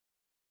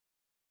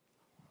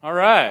All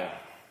right.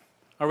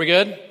 Are we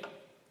good?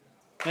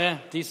 Yeah,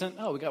 decent.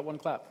 Oh, we got one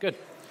clap. Good.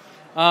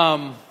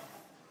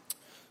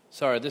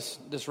 Sorry,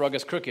 this rug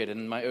is crooked,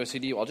 and my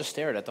OCD, I'll just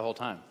stare at it the whole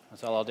time.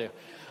 That's all I'll do.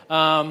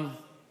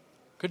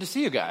 Good to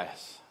see you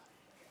guys.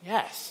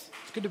 Yes,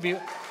 it's good to be.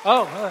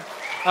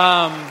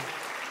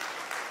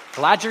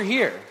 Glad you're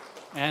here.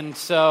 And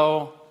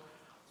so,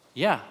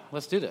 yeah,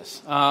 let's do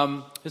this.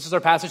 This is our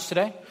passage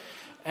today,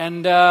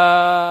 and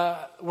we're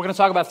going to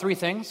talk about three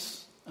things.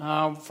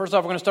 First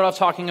off, we're going to start off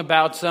talking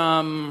about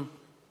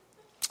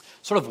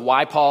sort of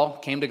why Paul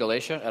came to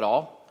Galatia at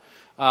all.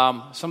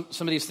 Some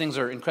of these things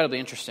are incredibly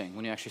interesting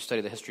when you actually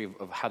study the history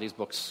of how these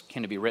books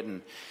came to be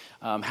written,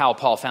 how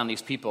Paul found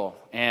these people,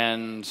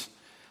 and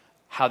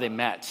how they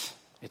met.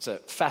 It's a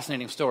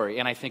fascinating story,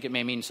 and I think it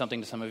may mean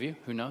something to some of you.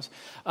 Who knows?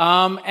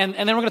 And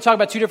then we're going to talk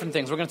about two different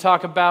things. We're going to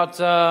talk about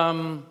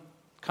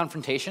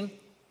confrontation,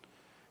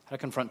 how to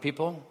confront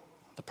people,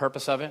 the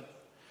purpose of it,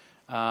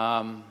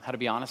 how to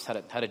be honest,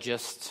 how to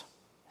just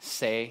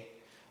say,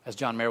 as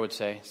John Mayer would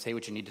say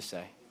what you need to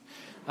say.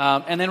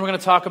 And then we're going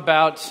to talk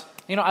about,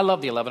 I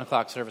love the 11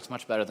 o'clock service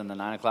much better than the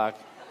 9 o'clock.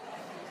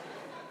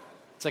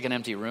 It's like an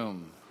empty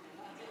room.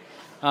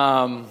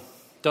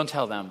 Don't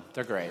tell them.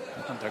 They're great.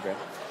 They're great.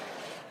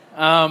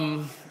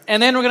 And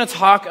then we're going to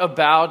talk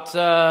about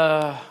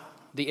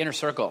the inner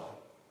circle,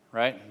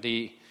 right?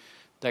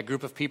 That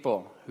group of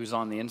people who's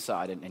on the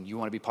inside, and you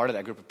want to be part of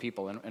that group of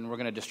people, and we're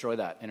going to destroy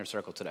that inner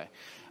circle today,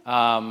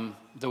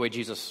 the way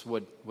Jesus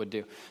would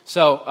do.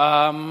 So,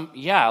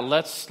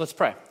 let's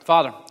pray.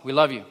 Father, we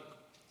love you.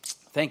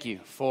 Thank you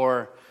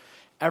for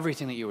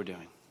everything that you were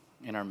doing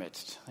in our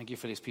midst. Thank you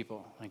for these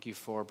people. Thank you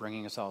for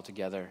bringing us all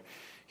together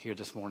here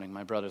this morning,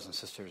 my brothers and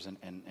sisters,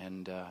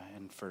 and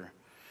for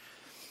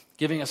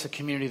giving us a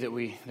community that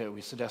we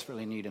so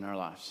desperately need in our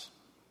lives.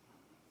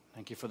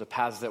 Thank you for the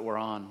paths that we're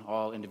on,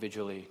 all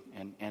individually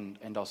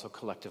and also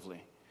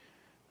collectively.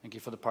 Thank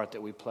you for the part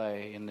that we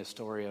play in this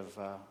story of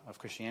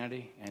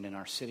Christianity and in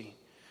our city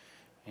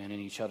and in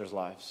each other's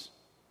lives.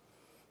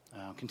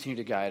 Continue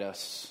to guide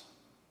us.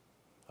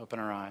 Open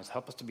our eyes.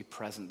 Help us to be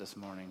present this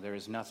morning.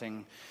 There's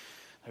nothing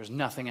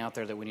out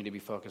there that we need to be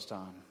focused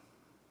on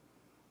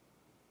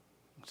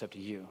except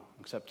you,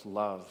 except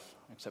love,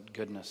 except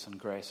goodness and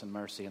grace and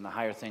mercy and the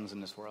higher things in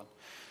this world.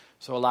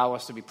 So allow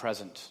us to be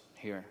present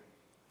here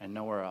and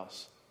nowhere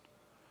else.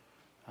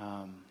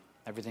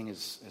 Everything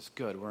is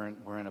good.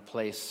 We're in a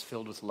place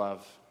filled with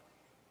love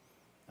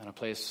and a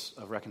place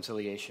of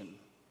reconciliation.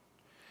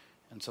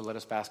 And so let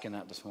us bask in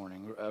that this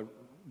morning.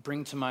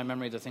 Bring to my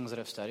memory the things that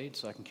I've studied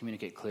so I can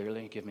communicate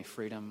clearly. Give me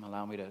freedom.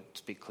 Allow me to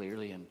speak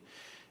clearly and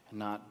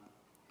not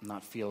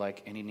feel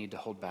like any need to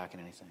hold back in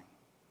anything.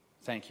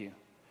 Thank you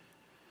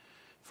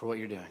for what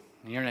you're doing.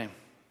 In your name,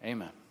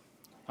 amen.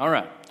 All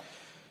right.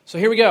 So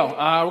here we go.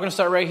 We're going to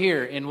start right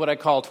here in what I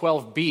call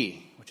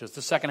 12b, which is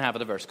the second half of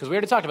the verse, because we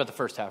already talked about the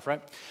first half,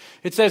 right?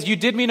 It says, "You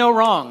did me no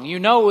wrong. You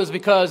know it was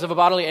because of a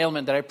bodily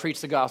ailment that I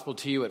preached the gospel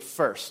to you at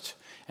first.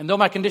 And though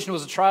my condition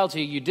was a trial to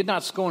you, you did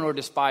not scorn or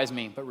despise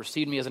me, but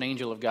received me as an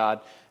angel of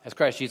God, as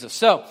Christ Jesus."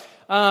 So,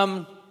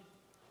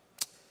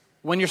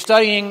 when you're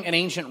studying an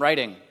ancient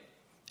writing,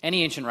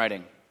 any ancient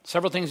writing,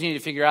 several things you need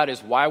to figure out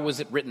is, why was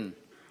it written?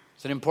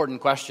 It's an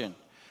important question.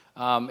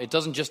 It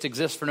doesn't just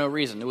exist for no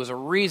reason. There was a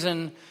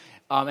reason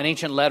an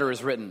ancient letter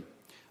is written.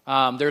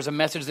 There's a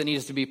message that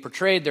needs to be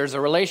portrayed. There's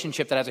a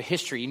relationship that has a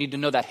history. You need to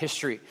know that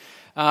history.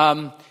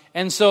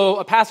 And so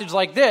a passage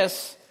like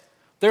this,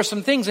 there's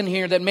some things in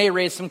here that may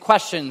raise some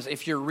questions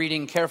if you're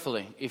reading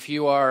carefully, if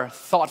you are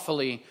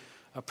thoughtfully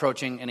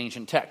approaching an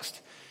ancient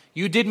text.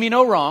 You did me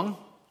no wrong.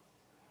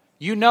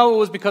 You know it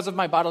was because of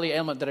my bodily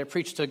ailment that I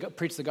preached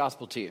the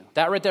gospel to you.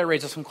 That right there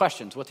raises some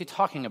questions. What's he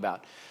talking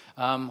about?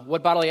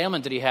 What bodily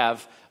ailment did he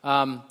have?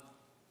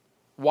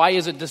 Why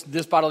is it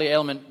this bodily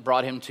ailment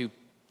brought him to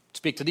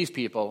speak to these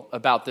people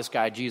about this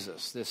guy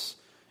Jesus, this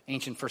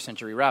ancient first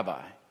century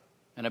rabbi,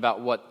 and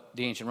about what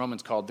the ancient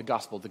Romans called the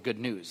gospel, the good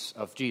news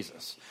of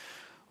Jesus?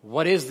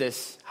 What is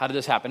this? How did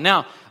this happen?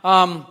 Now,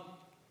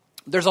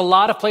 there's a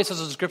lot of places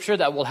in Scripture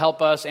that will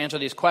help us answer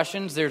these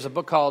questions. There's a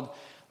book called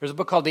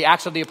The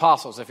Acts of the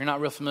Apostles. If you're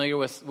not real familiar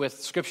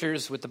with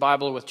Scriptures, with the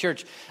Bible, with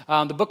church,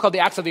 the book called The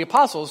Acts of the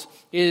Apostles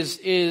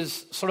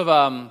is sort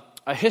of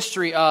a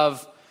history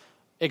of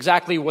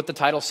exactly what the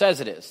title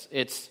says it is.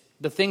 It's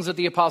the things that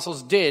the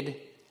apostles did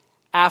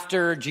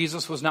after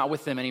Jesus was not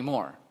with them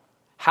anymore,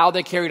 how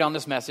they carried on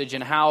this message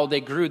and how they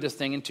grew this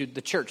thing into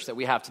the church that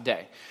we have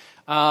today.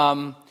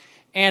 And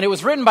it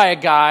was written by a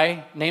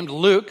guy named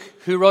Luke,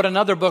 who wrote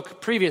another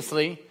book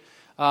previously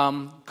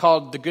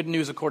called The Good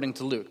News According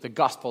to Luke, the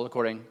Gospel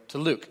According to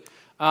Luke.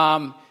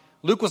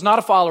 Luke was not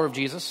a follower of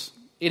Jesus.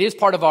 It is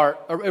part of our,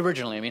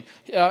 originally,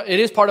 it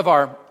is part of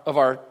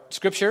our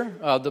scripture.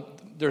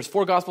 There's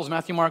 4 Gospels,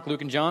 Matthew, Mark,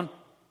 Luke, and John.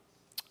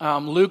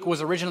 Luke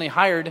was originally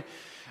hired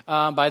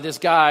by this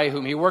guy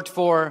whom he worked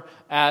for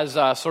as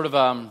sort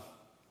of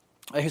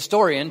a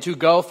historian to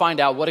go find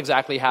out what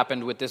exactly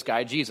happened with this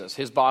guy Jesus.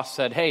 His boss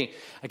said, hey,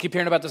 I keep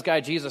hearing about this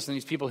guy Jesus and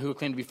these people who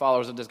claim to be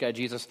followers of this guy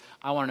Jesus.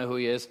 I want to know who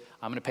he is.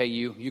 I'm going to pay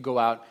you. You go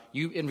out.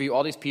 You interview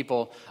all these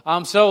people.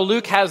 So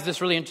Luke has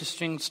this really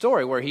interesting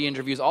story where he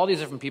interviews all these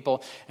different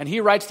people, and he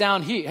writes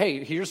down,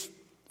 hey, here's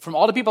from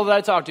all the people that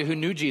I talked to who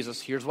knew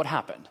Jesus, here's what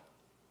happened.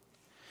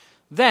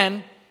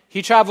 Then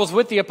he travels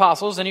with the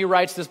apostles, and he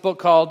writes this book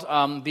called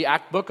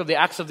Book of the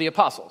Acts of the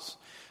Apostles.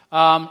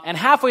 And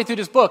halfway through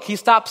this book, he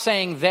stops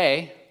saying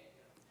they,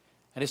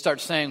 and he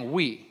starts saying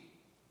we.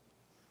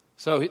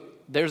 So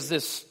there's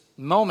this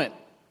moment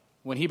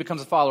when he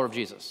becomes a follower of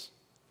Jesus.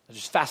 It's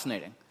just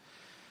fascinating.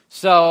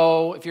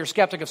 So if you're a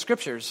skeptic of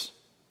scriptures,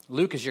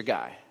 Luke is your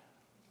guy.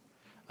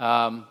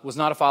 Was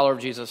not a follower of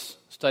Jesus,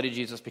 studied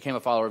Jesus, became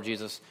a follower of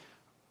Jesus,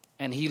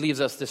 and he leaves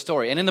us this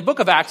story. And in the book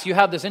of Acts, you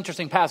have this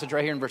interesting passage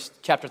right here in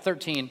chapter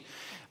 13,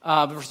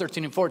 verse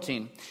 13 and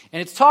 14.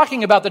 And it's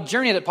talking about the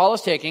journey that Paul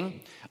is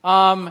taking.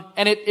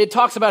 And it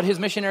talks about his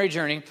missionary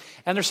journey.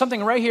 And there's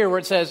something right here where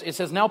it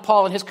says, now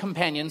Paul and his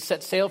companions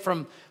set sail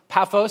from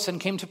Paphos and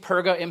came to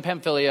Perga in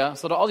Pamphylia.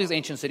 So to all these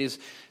ancient cities.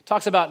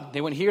 Talks about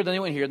they went here, then they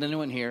went here, then they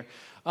went here.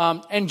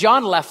 And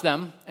John left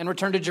them and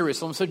returned to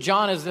Jerusalem. So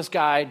John is this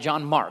guy,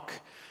 John Mark.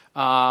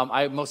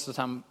 I most of the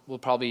time will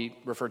probably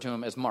refer to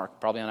him as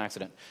Mark, probably on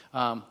accident.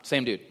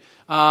 Same dude.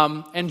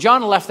 And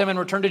John left them and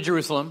returned to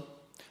Jerusalem.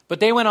 But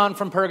they went on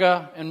from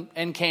Perga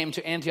and came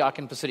to Antioch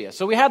in Pisidia.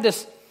 So we have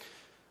this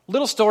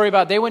little story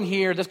about they went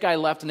here, this guy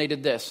left, and they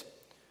did this.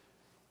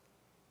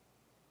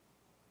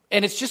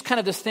 And it's just kind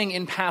of this thing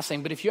in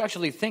passing, but if you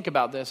actually think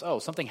about this,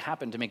 something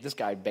happened to make this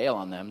guy bail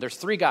on them. There's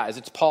three guys.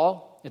 It's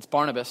Paul, it's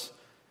Barnabas,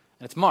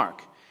 and it's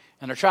Mark.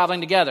 And they're traveling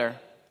together.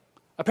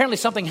 Apparently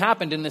something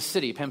happened in this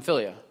city,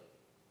 Pamphylia,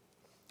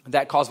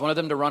 that caused one of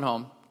them to run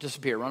home,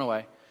 disappear, run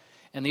away,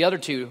 and the other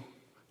two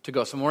to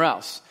go somewhere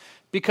else.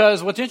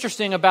 Because what's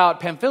interesting about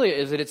Pamphylia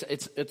is that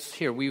it's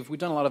here. We've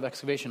done a lot of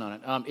excavation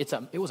on it.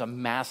 It was a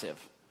massive,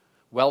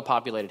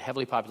 well-populated,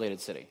 heavily populated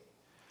city.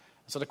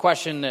 So the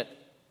question that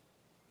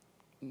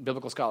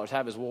biblical scholars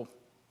have is, well,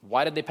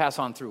 why did they pass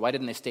on through? Why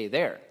didn't they stay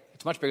there?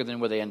 It's much bigger than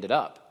where they ended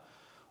up.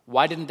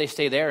 Why didn't they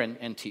stay there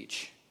and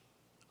teach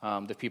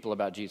the people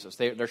about Jesus?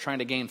 They're trying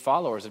to gain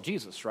followers of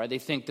Jesus, right? They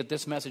think that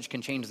this message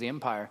can change the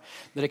empire,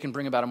 that it can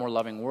bring about a more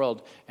loving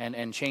world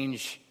and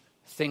change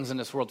things in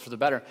this world for the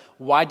better.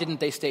 Why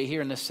didn't they stay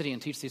here in this city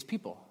and teach these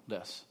people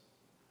this?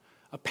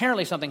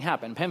 Apparently something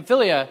happened.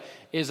 Pamphylia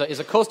is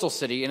a coastal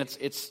city, and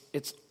it's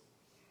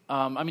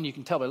you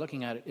can tell by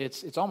looking at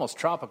it, it's almost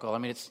tropical. I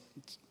mean, it's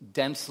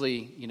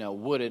densely,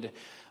 wooded.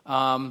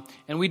 And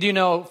we do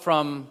know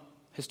from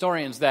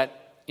historians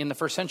that in the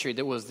first century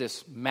there was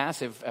this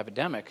massive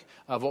epidemic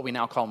of what we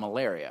now call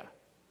malaria,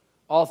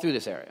 all through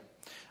this area.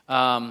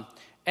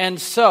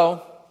 And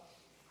so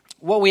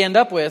what we end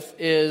up with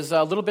is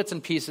little bits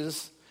and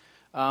pieces.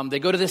 They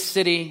go to this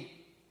city,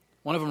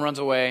 one of them runs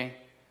away,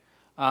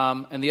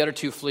 and the other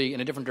two flee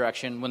in a different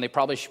direction when they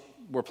probably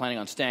were planning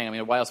on staying. I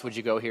mean, why else would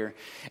you go here?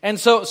 And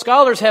so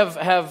scholars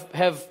have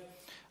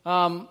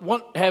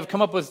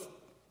come up with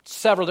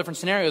several different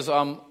scenarios.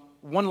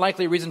 One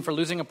likely reason for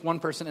losing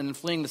one person and then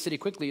fleeing the city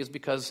quickly is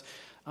because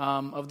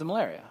of the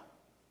malaria,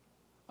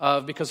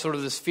 because sort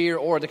of this fear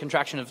or the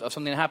contraction of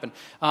something that happened.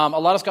 A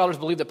lot of scholars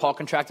believe that Paul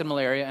contracted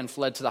malaria and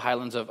fled to the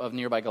highlands of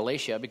nearby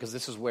Galatia because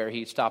this is where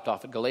he stopped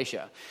off at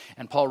Galatia.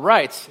 And Paul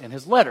writes in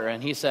his letter,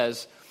 and he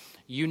says,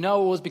 it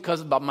was because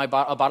of a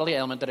bodily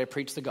ailment that I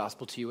preached the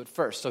gospel to you at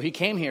first. So he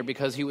came here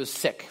because he was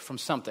sick from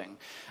something.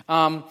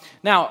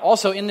 Now,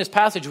 also in this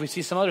passage, we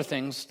see some other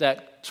things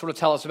that sort of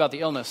tell us about the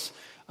illness.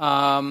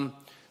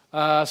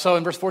 So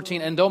in verse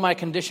 14, and though my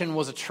condition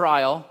was a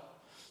trial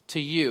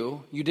to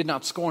you, you did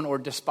not scorn or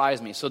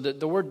despise me. So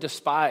the word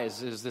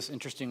despise is this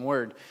interesting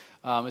word.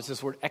 It's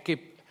this word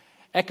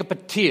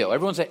ekipatio.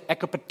 Everyone say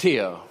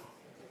ekipatio.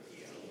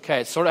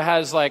 Okay, it sort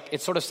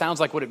of sounds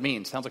like what it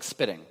means. It sounds like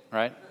spitting,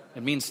 right?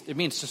 It means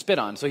to spit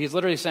on. So he's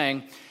literally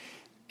saying,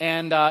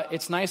 and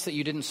it's nice that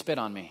you didn't spit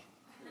on me.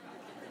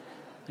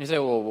 And you say,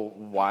 well,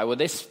 why would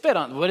they spit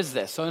on? What is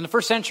this? So in the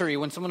first century,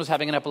 when someone was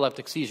having an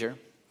epileptic seizure,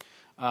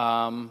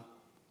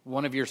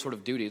 one of your sort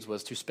of duties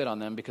was to spit on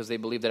them because they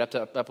believed that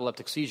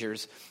epileptic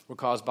seizures were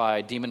caused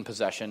by demon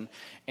possession,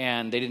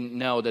 and they didn't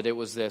know that it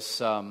was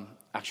this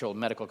actual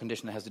medical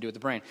condition that has to do with the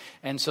brain.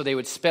 And so they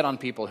would spit on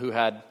people who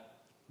had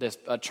this,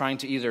 trying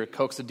to either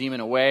coax the demon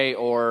away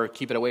or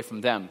keep it away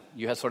from them.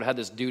 You had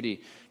this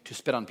duty to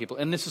spit on people.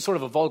 And this is sort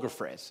of a vulgar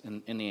phrase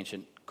in the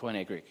ancient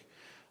Koine Greek.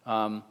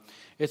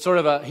 It's sort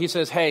of he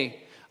says,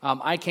 hey,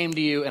 I came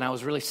to you and I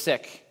was really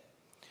sick,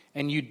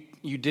 and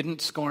you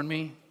didn't scorn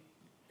me,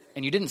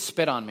 and you didn't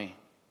spit on me.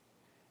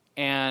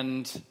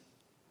 And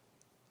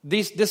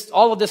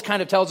all of this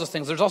kind of tells us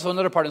things. There's also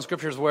another part in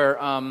scriptures where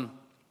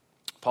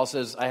Paul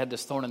says, I had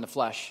this thorn in the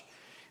flesh.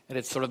 And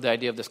it's sort of the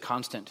idea of this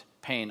constant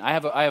pain. I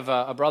have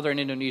a brother in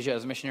Indonesia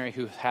as a missionary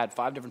who had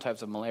 5 different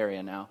types of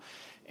malaria now.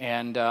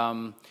 And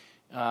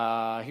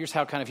here's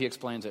how kind of he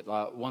explains it.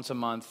 Once a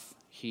month,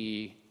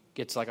 he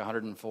gets like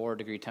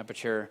 104-degree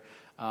temperature,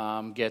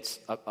 gets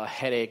a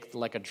headache,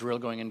 like a drill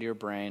going into your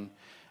brain.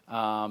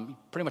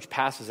 Pretty much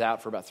passes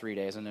out for about 3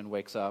 days and then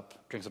wakes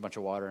up, drinks a bunch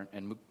of water,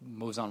 and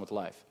moves on with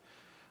life.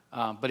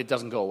 But it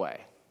doesn't go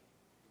away.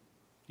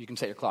 You can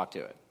set your clock to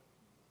it.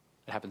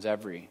 It happens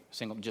every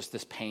single, just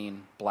this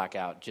pain,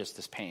 blackout, just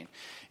this pain.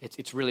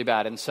 It's really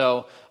bad. And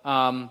so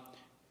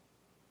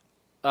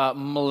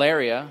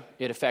malaria,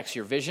 it affects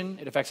your vision.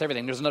 It affects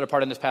everything. There's another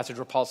part in this passage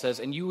where Paul says,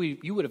 and you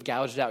would have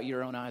gouged out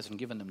your own eyes and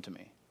given them to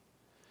me.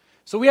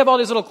 So we have all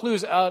these little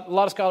clues. A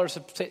lot of scholars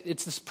have said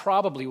it's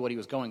probably what he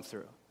was going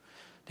through.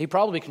 He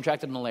probably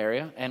contracted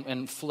malaria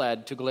and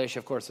fled to Galatia.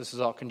 Of course, this is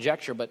all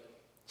conjecture, but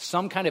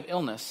some kind of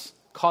illness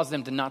caused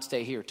them to not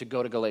stay here, to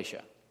go to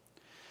Galatia.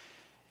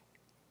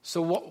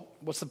 So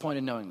what's the point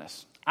in knowing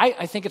this?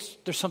 I think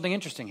there's something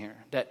interesting here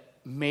that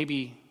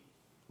maybe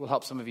will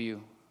help some of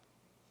you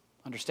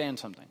understand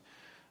something.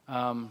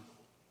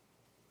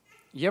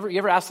 You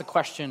ever ask the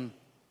question,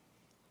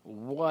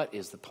 what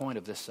is the point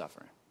of this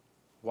suffering?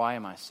 Why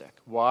am I sick?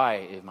 Why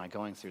am I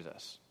going through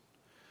this?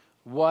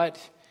 What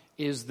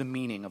is the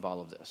meaning of all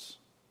of this?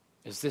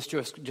 Is this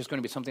just going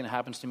to be something that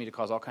happens to me to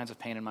cause all kinds of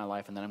pain in my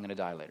life and then I'm going to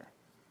die later?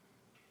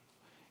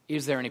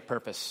 Is there any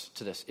purpose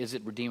to this? Is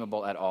it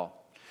redeemable at all?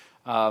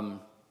 I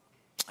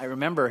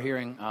remember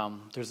hearing,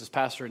 there's this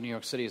pastor in New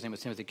York City, his name is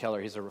Timothy Keller.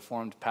 He's a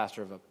Reformed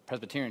pastor of a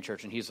Presbyterian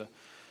church, and he's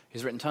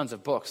written tons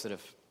of books that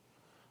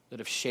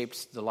have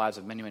shaped the lives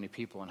of many, many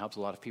people and helped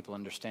a lot of people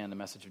understand the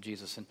message of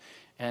Jesus.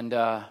 And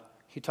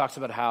he talks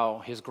about how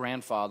his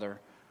grandfather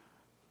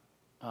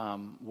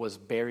was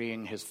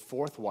burying his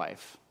fourth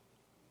wife.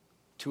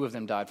 2 of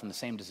them died from the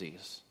same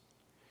disease.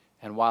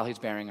 And while he's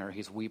burying her,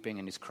 he's weeping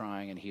and he's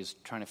crying and he's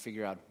trying to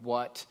figure out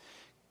what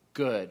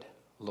good,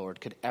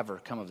 Lord, could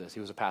ever come of this. He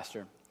was a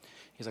pastor.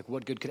 He's like,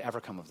 what good could ever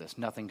come of this?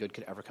 Nothing good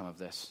could ever come of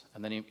this.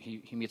 And then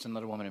he meets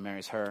another woman and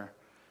marries her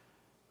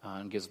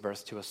and gives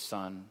birth to a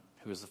son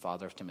who is the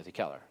father of Timothy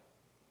Keller.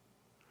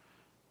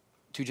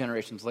 2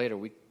 generations later,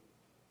 we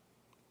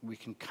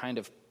can kind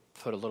of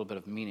put a little bit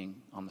of meaning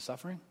on the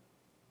suffering,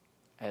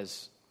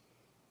 as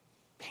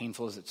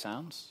painful as it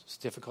sounds, as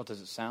difficult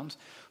as it sounds.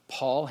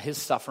 Paul, his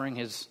suffering,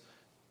 his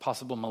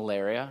possible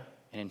malaria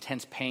and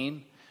intense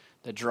pain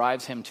that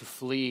drives him to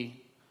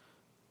flee,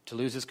 to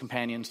lose his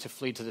companions, to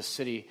flee to the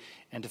city,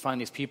 and to find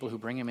these people who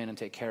bring him in and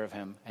take care of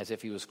him as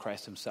if he was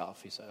Christ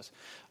himself, he says.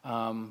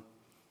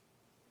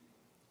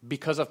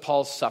 Because of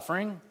Paul's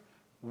suffering,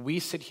 we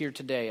sit here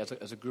today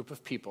as a group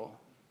of people,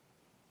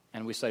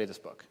 and we study this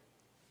book.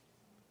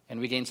 And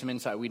we gain some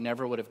insight we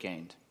never would have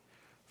gained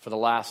for the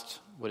last,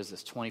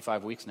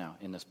 25 weeks now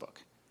in this book.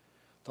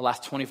 The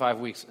last 25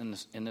 weeks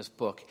in this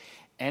book.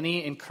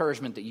 Any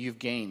encouragement that you've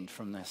gained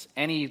from this,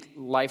 any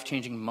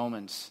life-changing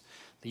moments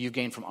that you've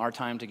gained from our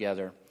time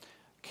together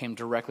came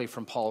directly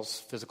from Paul's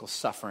physical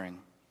suffering,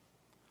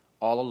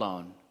 all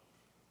alone,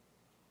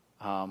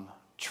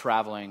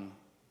 traveling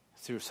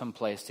through some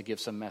place to give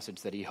some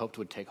message that he hoped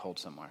would take hold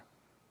somewhere.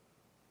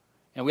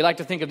 And we like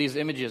to think of these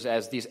images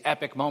as these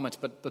epic moments,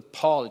 but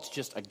Paul, it's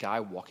just a guy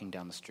walking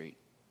down the street.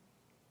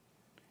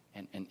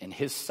 And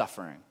his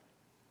suffering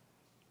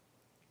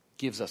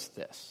gives us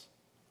this.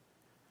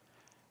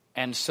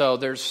 And so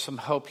there's some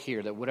hope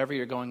here that whatever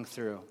you're going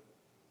through,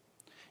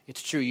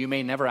 it's true, you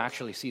may never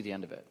actually see the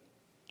end of it.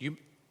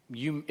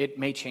 It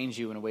may change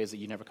you in ways that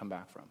you never come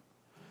back from.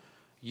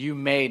 You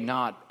may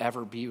not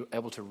ever be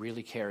able to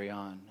really carry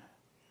on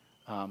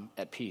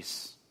at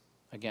peace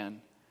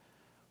again.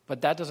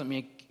 But that doesn't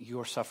make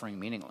your suffering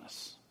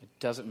meaningless. It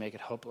doesn't make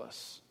it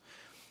hopeless.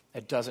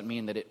 It doesn't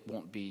mean that it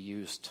won't be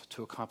used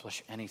to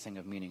accomplish anything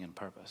of meaning and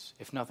purpose.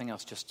 If nothing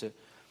else, just to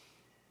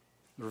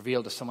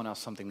reveal to someone else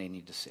something they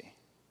need to see.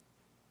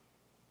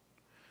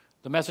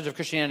 The message of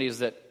Christianity is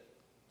that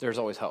there's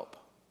always hope.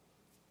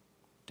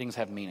 Things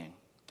have meaning.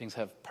 Things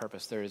have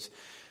purpose.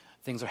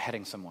 Things are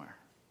heading somewhere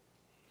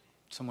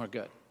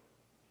good.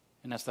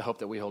 And that's the hope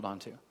that we hold on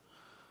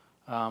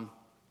to.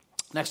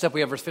 Next up, we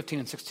have verse 15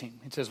 and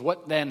 16. It says,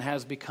 what then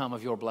has become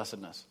of your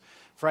blessedness?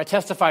 For I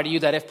testify to you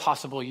that if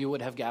possible, you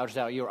would have gouged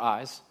out your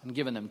eyes and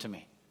given them to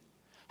me.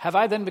 Have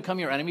I then become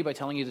your enemy by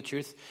telling you the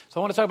truth? So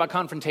I want to talk about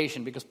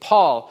confrontation because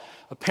Paul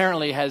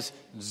apparently has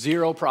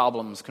zero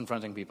problems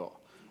confronting people.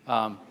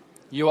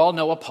 You all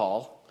know a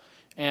Paul,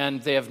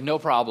 and they have no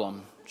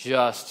problem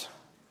just,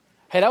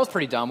 hey, that was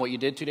pretty dumb what you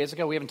did 2 days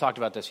ago. We haven't talked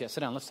about this yet.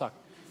 Sit down, let's talk.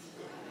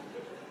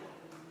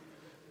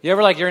 You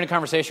ever you're in a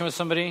conversation with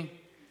somebody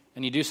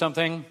and you do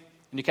something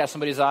and you catch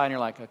somebody's eye and you're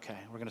like, okay,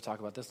 we're going to talk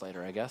about this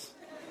later, I guess.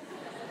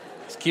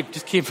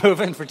 Just keep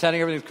moving,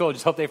 pretending everything's cool.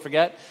 Just hope they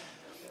forget.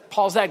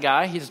 Paul's that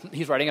guy.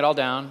 He's writing it all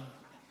down,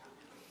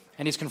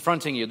 and he's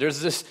confronting you.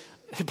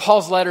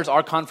 Paul's letters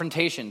are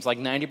confrontations.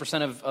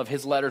 90% of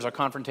his letters are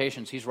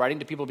confrontations. He's writing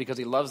to people because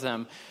he loves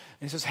them.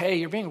 And he says, hey,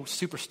 you're being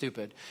super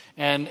stupid.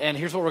 And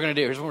here's what we're going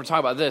to do. Here's what we're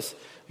talking about this.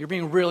 You're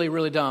being really,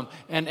 really dumb.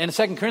 And in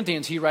 2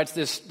 Corinthians, he writes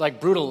this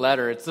brutal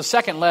letter. It's the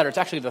second letter. It's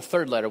actually the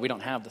third letter. We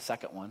don't have the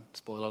second one.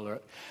 Spoiler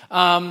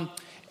alert.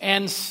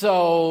 And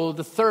so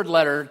the third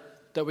letter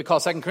that we call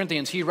 2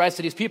 Corinthians, he writes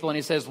to these people and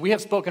he says, we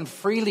have spoken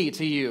freely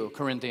to you,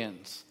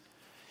 Corinthians,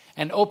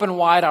 and open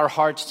wide our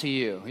hearts to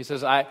you. He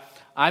says,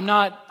 I'm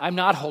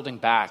not holding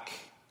back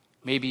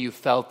Maybe you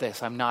felt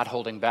this. I'm not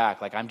holding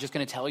back. Like, I'm just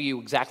going to tell you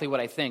exactly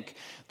what I think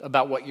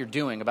about what you're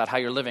doing, about how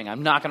you're living.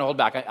 I'm not going to hold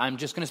back. I'm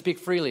just going to speak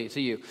freely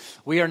to you.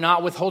 We are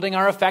not withholding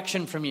our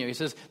affection from you. He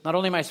says, not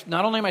only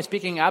am I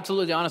speaking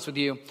absolutely honest with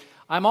you,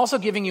 I'm also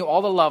giving you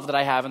all the love that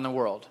I have in the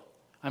world.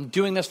 I'm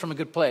doing this from a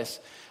good place.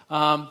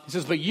 He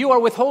says, but you are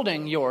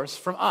withholding yours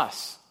from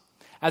us.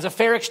 As a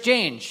fair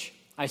exchange,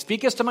 I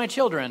speak as to my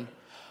children,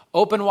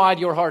 open wide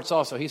your hearts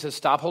also. He says,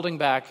 stop holding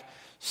back.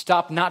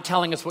 Stop not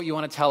telling us what you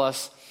want to tell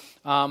us.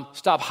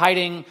 Stop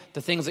hiding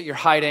the things that you're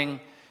hiding.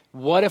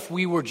 What if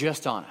we were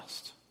just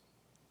honest?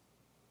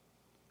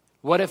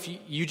 What if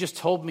you just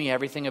told me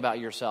everything about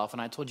yourself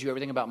and I told you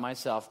everything about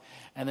myself,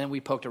 and then we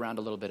poked around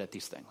a little bit at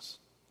these things?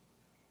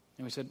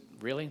 And we said,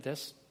 really,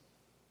 this?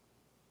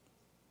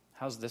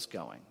 How's this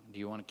going? Do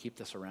you want to keep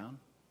this around?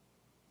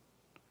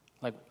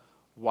 Like,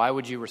 why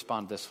would you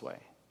respond this way?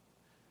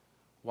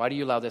 Why do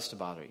you allow this to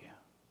bother you?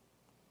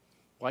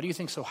 Why do you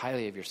think so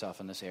highly of yourself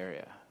in this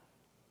area?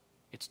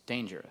 It's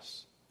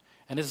dangerous.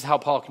 And this is how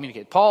Paul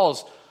communicates.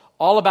 Paul's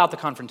all about the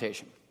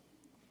confrontation.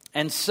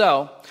 And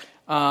so,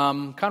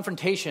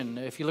 confrontation,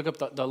 if you look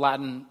up the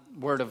Latin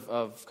word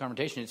of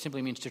confrontation, it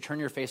simply means to turn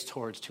your face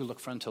towards, to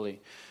look frontally,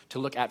 to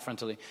look at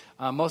frontally.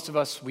 Most of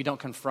us, we don't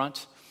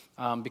confront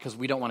because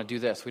we don't want to do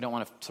this. We don't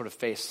want to sort of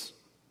face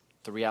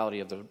the reality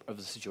of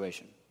the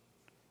situation.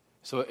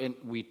 So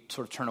we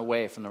sort of turn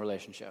away from the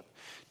relationship.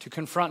 To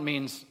confront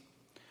means,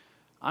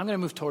 I'm going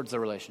to move towards the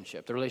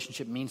relationship. The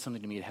relationship means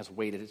something to me. It has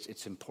weight.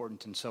 It's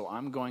important. And so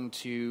I'm going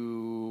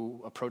to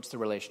approach the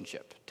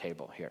relationship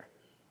table here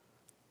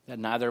that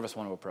neither of us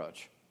want to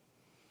approach.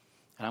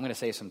 And I'm going to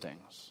say some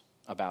things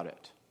about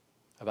it,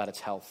 about its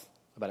health,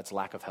 about its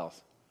lack of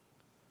health,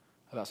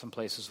 about some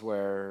places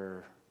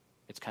where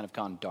it's kind of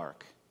gone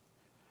dark.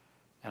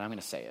 And I'm going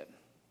to say it.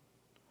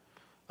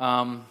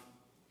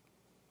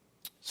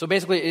 So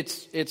basically,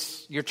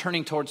 it's you're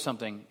turning towards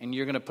something, and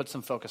you're going to put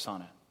some focus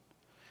on it.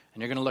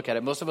 And you're going to look at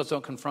it. Most of us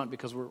don't confront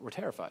because we're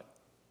terrified.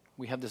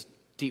 We have this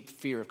deep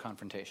fear of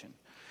confrontation.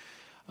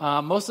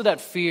 Most of that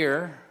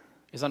fear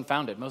is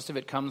unfounded. Most of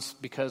it comes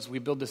because we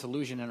build this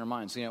illusion in our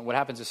minds. You know, what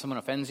happens is someone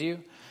offends you,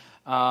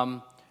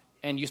 and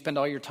you spend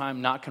all your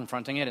time not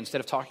confronting it.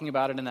 Instead of talking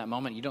about it in that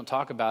moment, you don't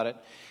talk about it.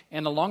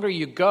 And the longer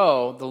you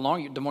go,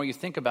 the more you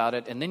think about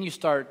it, and then you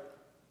start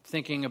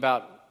thinking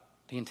about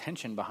the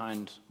intention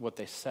behind what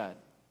they said.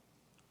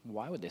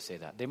 Why would they say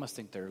that? They must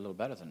think they're a little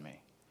better than me.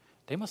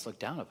 They must look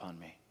down upon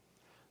me.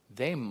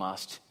 They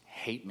must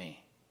hate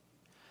me.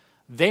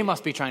 They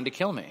must be trying to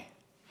kill me.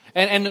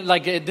 And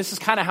like, this is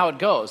kind of how it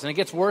goes. And it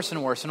gets worse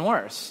and worse and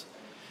worse.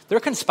 They're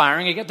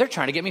conspiring again. They're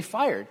trying to get me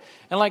fired.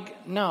 And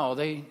like, no,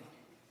 they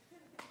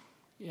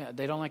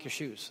don't like your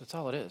shoes. That's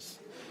all it is.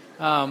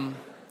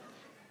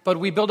 But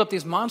we build up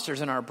these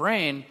monsters in our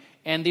brain,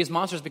 and these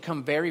monsters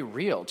become very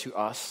real to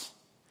us,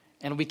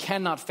 and we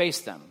cannot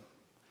face them.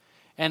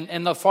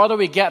 And the farther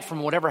we get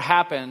from whatever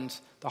happened,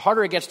 the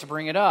harder it gets to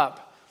bring it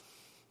up,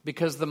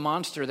 because the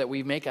monster that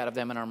we make out of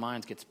them in our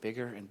minds gets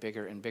bigger and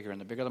bigger and bigger. And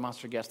the bigger the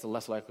monster gets, the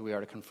less likely we are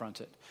to confront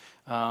it.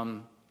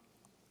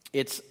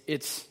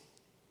 It's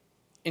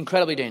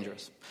incredibly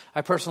dangerous.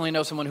 I personally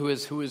know someone who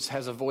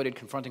has avoided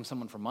confronting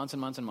someone for months and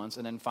months and months.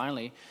 And then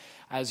finally,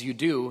 as you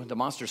do, the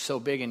monster's so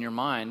big in your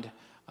mind,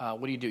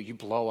 what do? You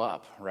blow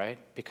up, right?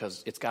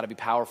 Because it's got to be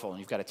powerful, and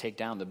you've got to take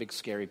down the big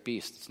scary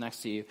beast that's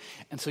next to you.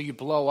 And so you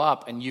blow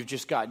up, and you've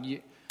just got,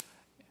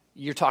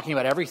 you're talking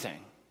about everything.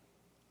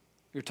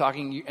 You're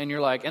talking, and you're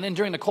like, and then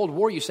during the Cold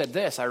War, you said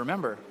this, I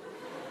remember.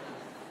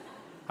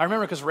 I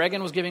remember because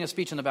Reagan was giving a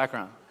speech in the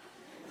background.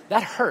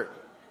 That hurt.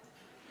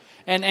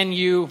 And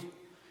you've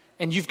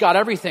got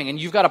everything, and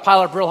you've got to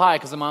pile up real high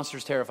because the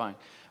monster's terrifying.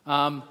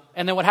 And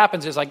then what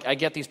happens is I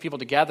get these people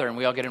together, and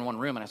we all get in one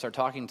room, and I start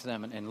talking to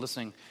them and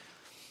listening.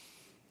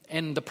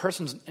 And the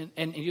person's,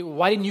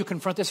 why didn't you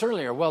confront this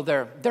earlier? Well,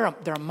 they're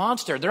a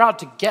monster. They're out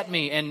to get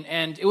me,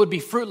 and it would be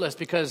fruitless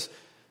because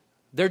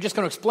they're just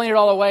going to explain it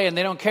all away, and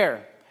they don't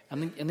care.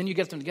 And then you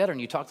get them together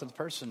and you talk to the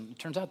person. It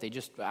turns out they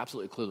just were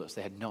absolutely clueless.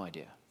 They had no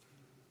idea.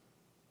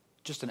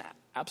 Just an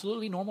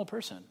absolutely normal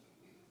person,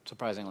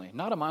 surprisingly.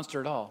 Not a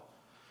monster at all.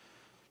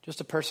 Just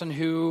a person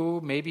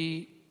who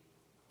maybe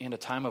in a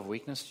time of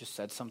weakness just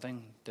said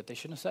something that they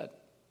shouldn't have said.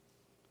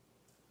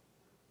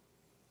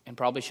 And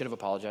probably should have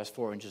apologized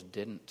for and just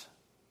didn't.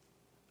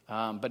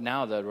 But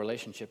now the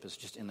relationship is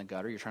just in the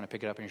gutter. You're trying to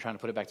pick it up and you're trying to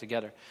put it back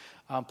together.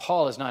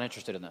 Paul is not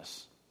interested in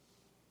this.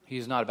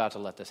 He's not about to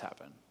let this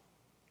happen.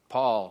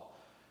 Paul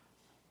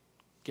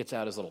gets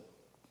out his little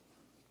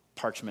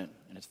parchment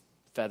and his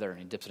feather and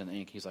he dips it in the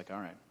ink. He's like, all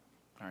right,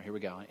 here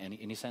we go. And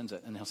he sends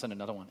it, and he'll send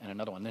another one, and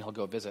then he'll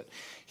go visit.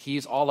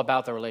 He's all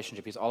about the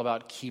relationship. He's all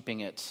about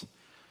keeping it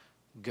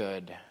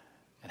good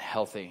and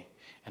healthy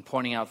and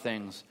pointing out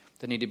things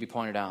that need to be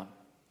pointed out.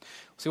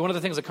 See, one of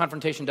the things that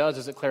confrontation does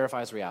is it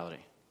clarifies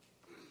reality.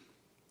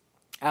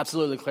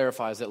 Absolutely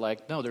clarifies that,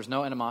 like, no, there's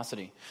no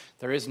animosity.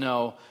 There is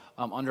no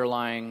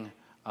underlying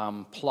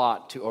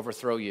plot to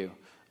overthrow you.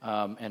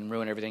 And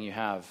ruin everything you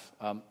have.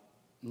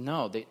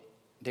 No,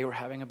 they were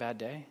having a bad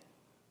day.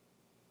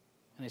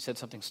 And they said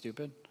something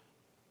stupid.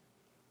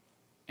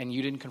 and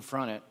you didn't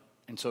confront it,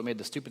 and so it made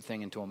the stupid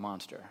thing into a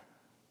monster.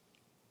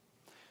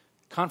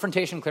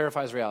 Confrontation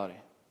clarifies reality.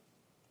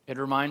 It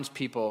reminds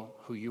people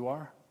who you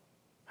are,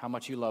 how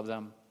much you love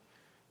them,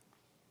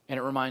 and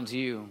it reminds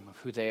you of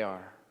who they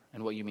are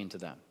and what you mean to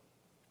them.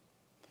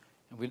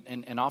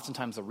 And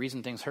oftentimes the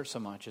reason things hurt so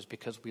much is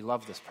because we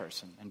love this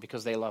person and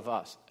because they love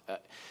us.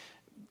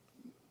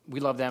 We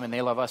love them and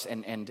they love us,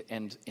 and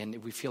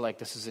we feel like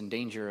this is in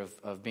danger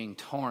of being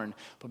torn,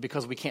 but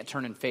because we can't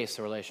turn and face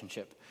the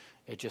relationship,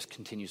 it just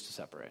continues to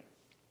separate.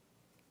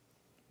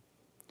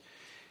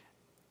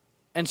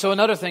 And so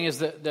another thing is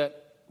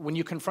that when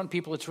you confront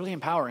people, it's really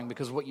empowering,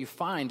 because what you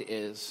find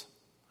is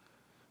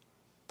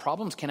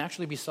problems can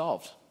actually be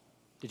solved.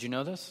 Did you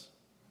know this?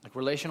 Like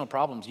relational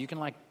problems, you can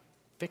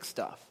fix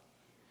stuff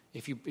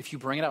if you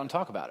bring it out and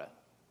talk about it.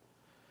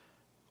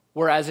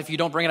 Whereas if you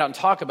don't bring it out and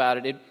talk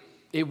about it,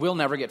 it will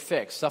never get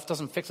fixed. Stuff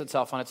doesn't fix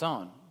itself on its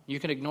own. You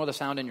can ignore the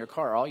sound in your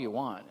car all you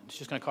want. It's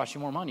just going to cost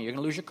you more money. You're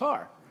going to lose your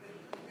car.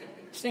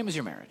 Same as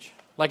your marriage.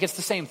 It's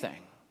the same thing.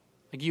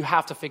 You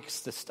have to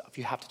fix this stuff.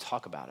 You have to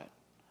talk about it.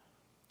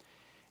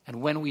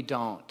 And when we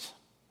don't,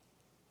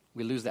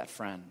 we lose that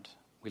friend.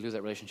 We lose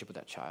that relationship with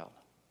that child.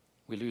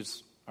 We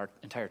lose our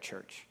entire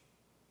church.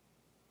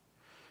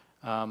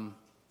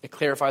 It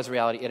clarifies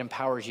reality. It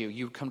empowers you.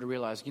 You come to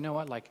realize, you know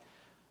what,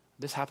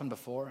 this happened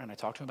before, and I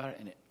talked to him about it,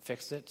 and it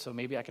fixed it, so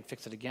maybe I could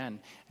fix it again.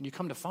 And you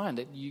come to find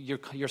that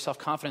your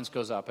self-confidence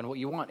goes up. And what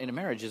you want in a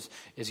marriage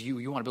is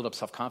you want to build up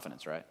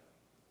self-confidence, right?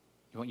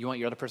 You want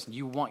your other person,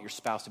 you want your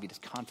spouse to be this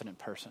confident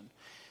person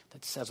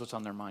that says what's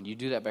on their mind. You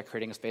do that by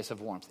creating a space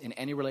of warmth. In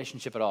any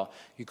relationship at all,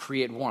 you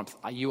create warmth.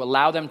 You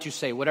allow them to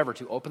say whatever,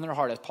 to open their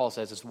heart, as Paul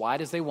says, as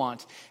wide as they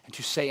want, and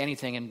to say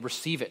anything and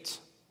receive it.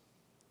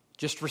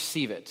 Just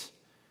receive it.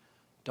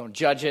 Don't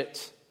judge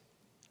it.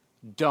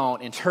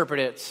 Don't interpret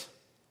it.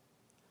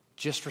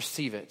 Just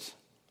receive it.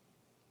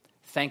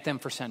 Thank them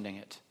for sending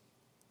it.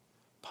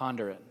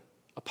 Ponder it.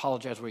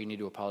 Apologize where you need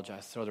to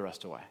apologize. Throw the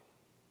rest away.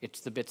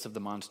 It's the bits of the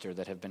monster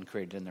that have been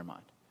created in their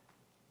mind.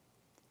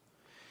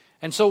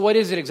 And so what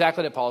is it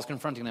exactly that Paul is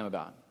confronting them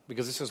about?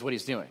 Because this is what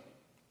he's doing.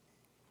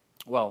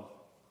 Well,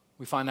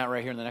 we find that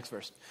right here in the next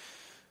verse.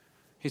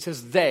 He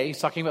says he's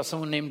talking about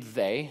someone named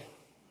they.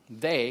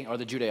 They are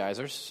the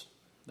Judaizers.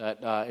 That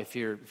if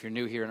you're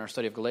new here in our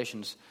study of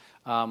Galatians,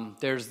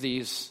 there's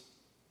these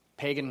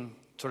pagan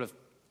sort of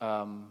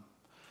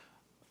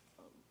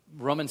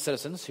Roman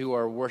citizens who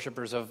are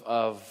worshipers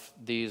of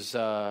these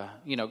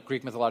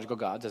Greek mythological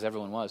gods, as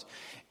everyone was,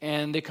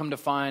 and they come to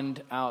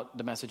find out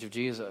the message of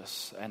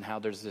Jesus and how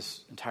there's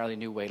this entirely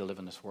new way to live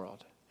in this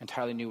world,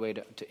 entirely new way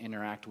to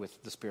interact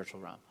with the spiritual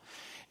realm,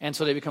 and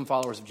so they become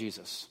followers of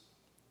Jesus.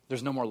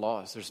 There's no more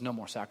laws. There's no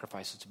more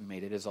sacrifices to be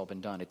made. It has all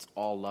been done. It's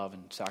all love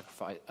and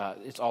sacrifice.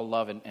 It's all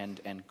love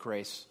and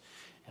grace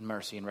and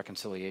mercy and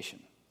reconciliation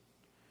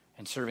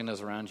and serving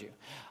those around you,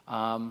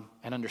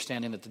 and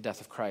understanding that the death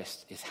of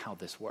Christ is how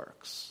this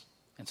works.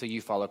 And so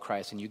you follow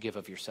Christ and you give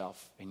of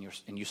yourself and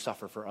you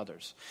suffer for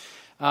others.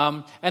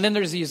 And then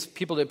there's these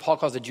people that Paul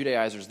calls the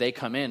Judaizers. They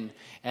come in,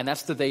 and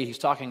that's the they he's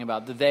talking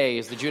about. The they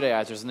is the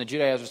Judaizers. And the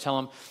Judaizers tell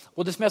him,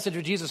 well, this message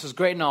of Jesus is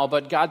great and all,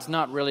 but God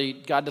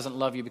doesn't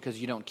love you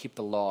because you don't keep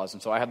the laws.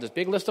 And so I have this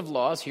big list of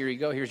laws. Here you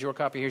go. Here's your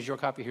copy. Here's your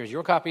copy. Here's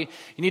your copy.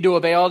 You need to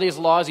obey all these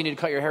laws. You need to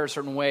cut your hair a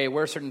certain way,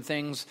 wear certain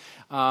things,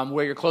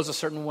 wear your clothes a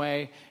certain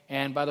way.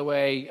 And by the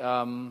way,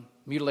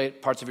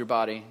 mutilate parts of your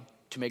body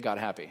to make God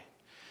happy.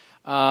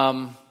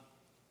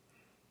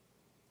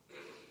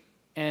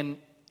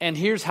 And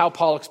here's how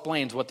Paul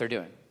explains what they're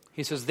doing.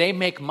 He says, they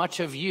make much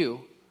of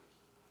you,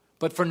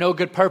 but for no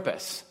good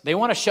purpose. They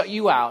want to shut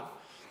you out,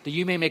 that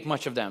you may make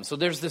much of them. So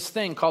there's this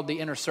thing called the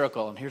inner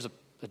circle, and here's a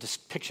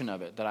depiction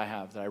of it that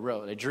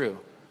I drew.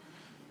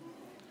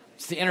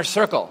 It's the inner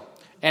circle.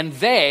 And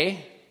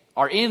they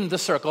are in the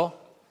circle.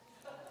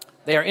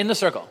 They are in the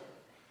circle.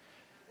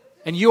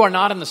 And you are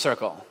not in the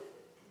circle.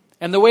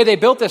 And the way they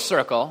built this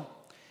circle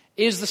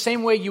is the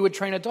same way you would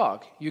train a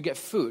dog. You get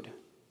food,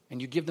 and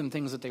you give them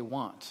things that they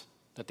want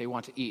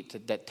to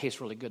eat, that taste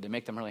really good. They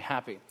make them really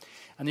happy.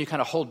 And then you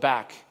kind of hold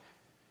back,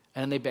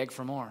 and then they beg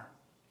for more.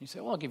 You say,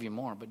 well, I'll give you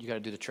more, but you got to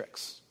do the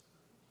tricks.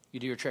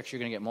 You do your tricks, you're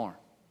going to get more.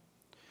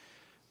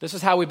 This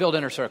is how we build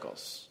inner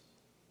circles.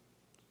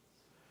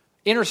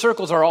 Inner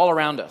circles are all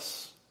around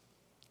us,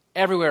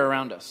 everywhere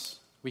around us.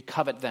 We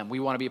covet them.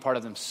 We want to be a part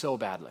of them so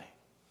badly.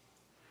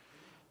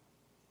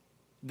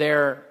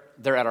 They're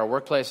at our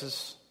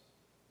workplaces.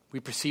 We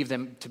perceive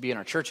them to be in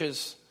our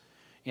churches,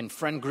 in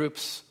friend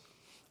groups.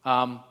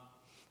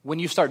 When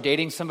you start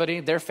dating somebody,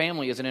 their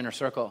family is an inner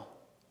circle.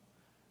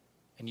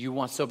 And you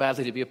want so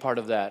badly to be a part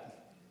of that.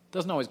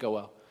 Doesn't always go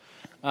well.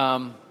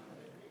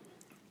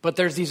 But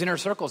there's these inner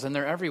circles, and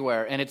they're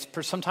everywhere. And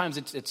sometimes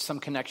it's some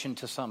connection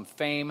to some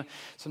fame.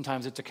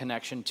 Sometimes it's a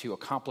connection to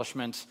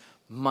accomplishments,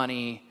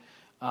 money.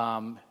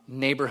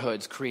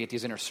 Neighborhoods create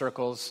these inner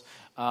circles.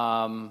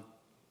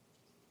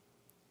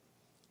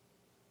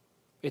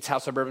 It's how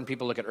suburban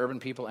people look at urban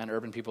people, and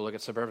urban people look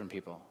at suburban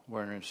people.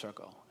 We're in an inner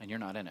circle, and you're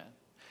not in it.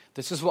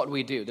 This is what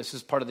we do. This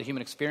is part of the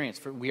human experience.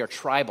 We are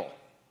tribal.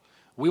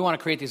 We want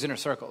to create these inner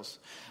circles.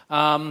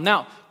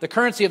 Now, the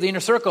currency of the inner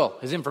circle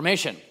is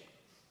information.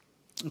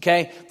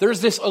 Okay?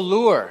 There's this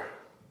allure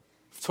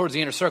towards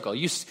the inner circle.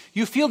 You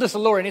feel this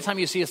allure anytime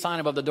you see a sign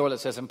above the door that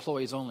says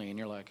employees only, and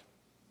you're like,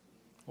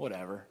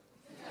 whatever.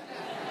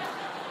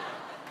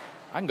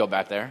 I can go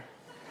back there.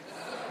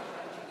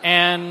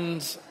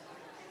 And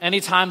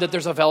anytime that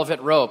there's a velvet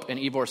rope in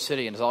Ybor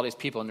City and there's all these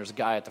people and there's a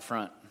guy at the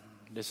front,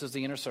 this is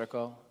the inner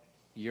circle.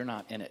 You're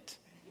not in it.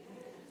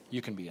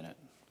 You can be in it.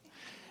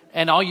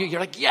 And you're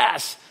like,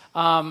 yes.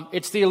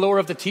 It's the allure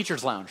of the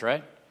teacher's lounge,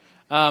 right?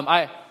 When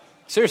I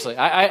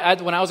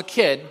was a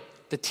kid,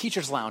 the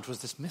teacher's lounge was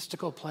this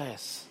mystical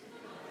place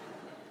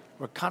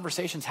where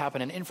conversations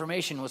happened and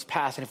information was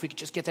passed. And if we could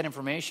just get that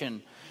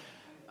information,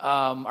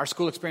 our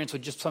school experience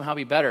would just somehow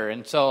be better.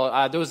 And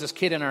so there was this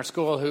kid in our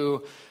school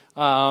who,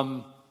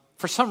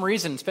 for some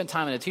reason, spent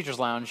time in the teacher's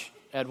lounge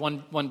at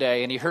one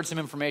day, and he heard some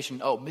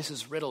information. Oh,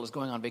 Mrs. Riddle is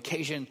going on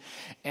vacation,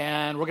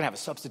 and we're going to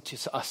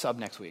have a sub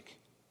next week.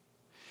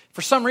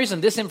 For some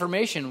reason, this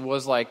information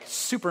was like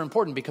super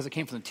important because it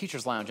came from the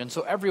teacher's lounge. And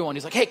so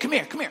he's like, hey, come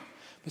here.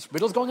 Miss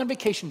Riddle's going on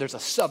vacation. There's a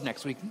sub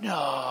next week.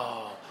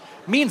 No.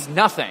 Means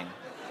nothing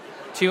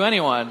to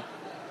anyone.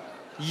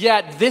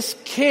 Yet this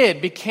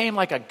kid became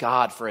like a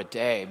god for a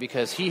day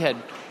because he had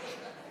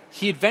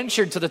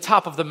ventured to the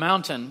top of the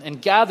mountain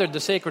and gathered the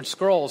sacred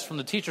scrolls from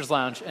the teacher's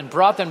lounge and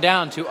brought them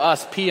down to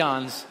us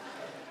peons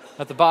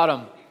at the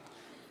bottom.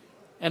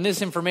 And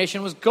this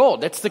information was gold.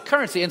 That's the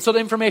currency. And so the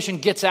information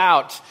gets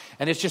out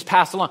and it's just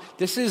passed along.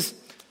 This is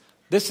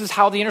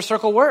how the inner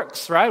circle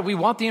works, right? We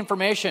want the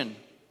information.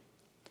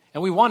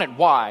 And we want it.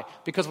 Why?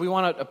 Because we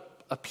want to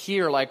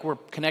appear like we're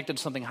connected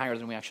to something higher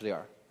than we actually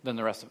are, than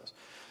the rest of us.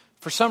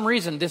 For some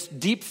reason, this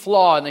deep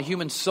flaw in the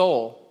human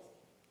soul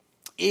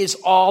is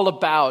all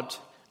about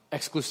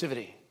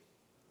exclusivity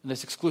in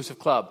this exclusive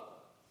club.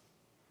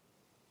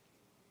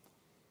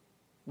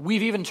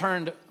 We've even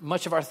turned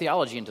much of our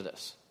theology into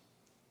this.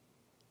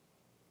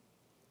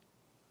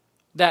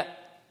 That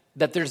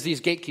there's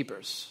these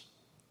gatekeepers.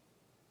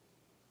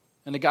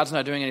 And that God's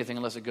not doing anything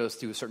unless it goes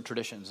through certain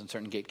traditions and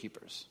certain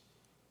gatekeepers.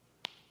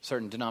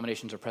 Certain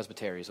denominations or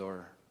presbyteries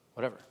or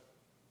whatever.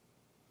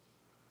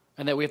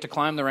 And that we have to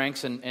climb the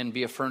ranks and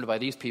be affirmed by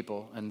these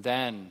people, and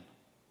then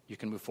you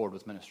can move forward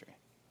with ministry.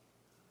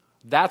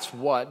 That's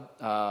what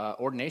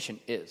ordination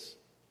is.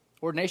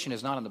 Ordination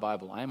is not in the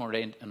Bible. I am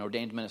an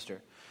ordained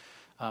minister.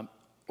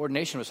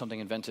 Ordination was something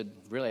invented,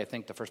 really, I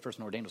think the first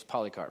person ordained was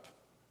Polycarp.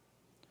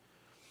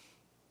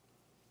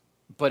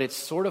 But it's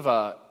sort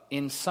of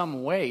in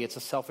some way, it's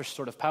a selfish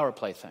sort of power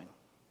play thing.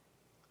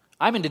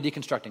 I'm into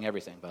deconstructing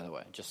everything, by the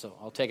way, just so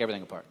I'll take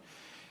everything apart.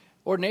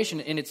 Ordination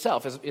in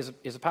itself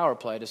is a power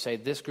play to say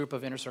this group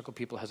of inner circle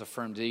people has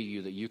affirmed to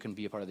you that you can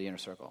be a part of the inner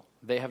circle.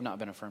 They have not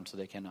been affirmed, so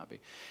they cannot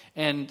be.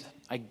 And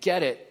I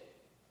get it,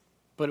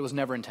 but it was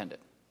never intended.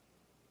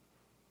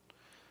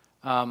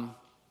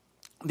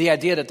 The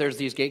idea that there's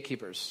these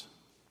gatekeepers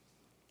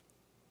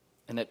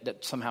and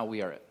that somehow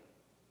we are it.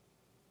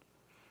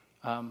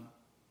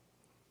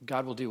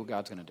 God will do what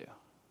God's going to do.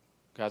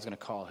 God's going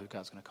to call who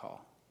God's going to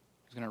call.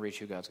 He's going to reach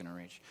who God's going to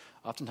reach.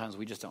 Oftentimes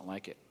we just don't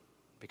like it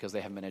because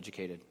they haven't been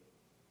educated.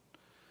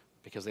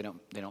 Because they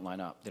don't line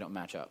up, they don't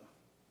match up.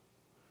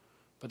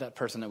 But that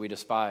person that we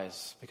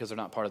despise because they're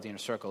not part of the inner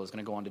circle is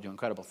going to go on to do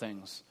incredible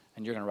things,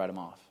 and you're going to write them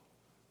off.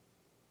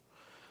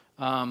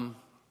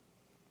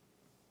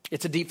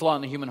 It's a deep flaw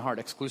in the human heart,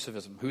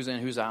 exclusivism. Who's in,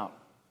 who's out.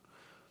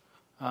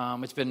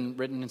 It's been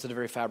written into the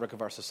very fabric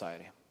of our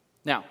society.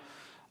 Now,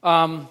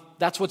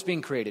 that's what's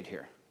being created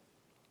here.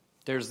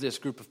 There's this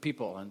group of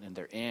people, and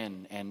they're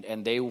in,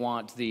 and they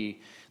want the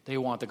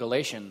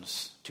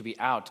Galatians to be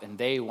out, and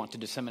they want to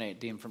disseminate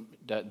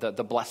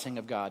the blessing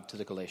of God to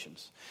the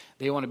Galatians.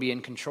 They want to be in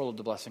control of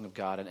the blessing of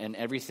God, and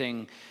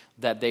everything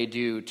that they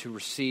do to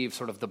receive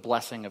sort of the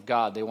blessing of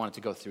God, they want it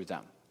to go through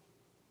them.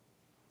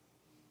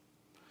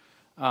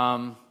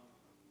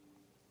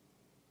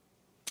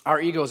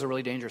 Our ego is a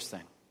really dangerous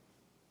thing.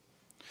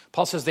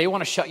 Paul says they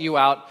want to shut you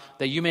out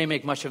that you may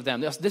make much of them.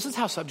 This is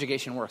how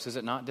subjugation works, is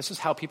it not? This is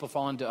how people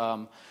fall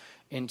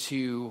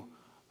into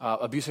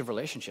abusive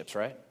relationships,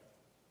 right?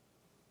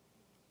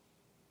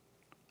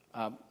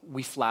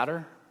 We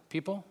flatter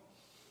people,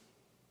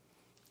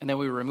 and then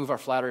we remove our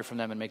flattery from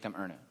them and make them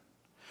earn it.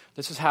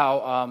 This is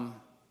how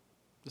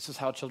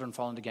children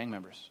fall into gang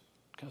members,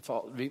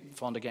 fall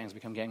into gangs,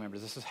 become gang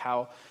members. This is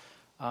how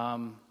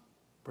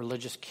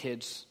religious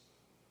kids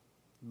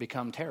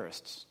become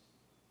terrorists.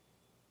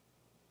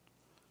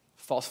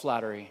 False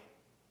flattery.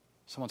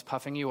 Someone's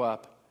puffing you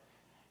up,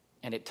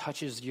 and it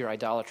touches your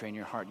idolatry in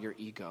your heart, your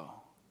ego.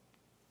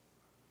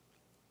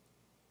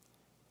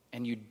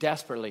 And you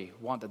desperately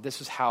want that. This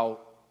is how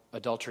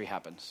adultery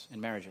happens in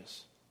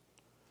marriages.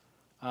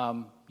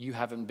 You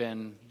haven't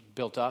been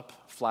built up,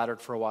 flattered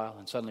for a while,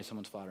 and suddenly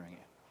someone's flattering you.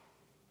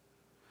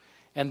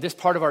 And this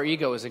part of our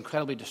ego is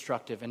incredibly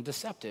destructive and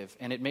deceptive,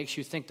 and it makes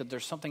you think that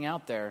there's something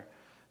out there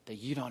that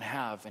you don't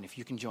have, and if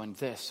you can join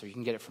this, or you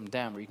can get it from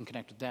them, or you can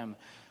connect with them,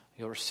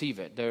 you'll receive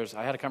it.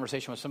 I had a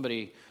conversation with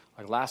somebody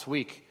like last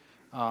week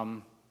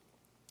who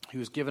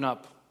was giving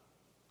up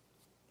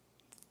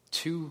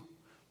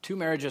two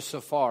marriages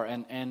so far,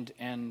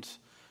 and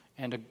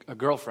a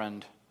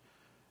girlfriend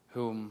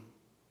whom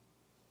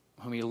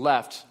he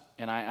left.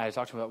 And I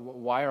talked to him about,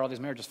 why are all these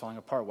marriages falling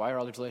apart? Why are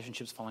all these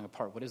relationships falling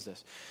apart? What is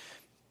this?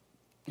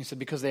 He said,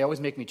 because they always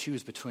make me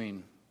choose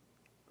between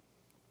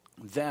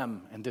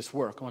them and this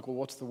work. I'm like, well,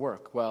 what's the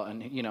work? Well,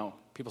 and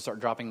people start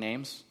dropping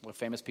names of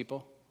famous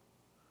people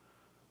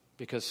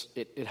because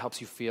it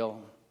helps you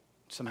feel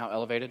somehow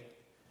elevated.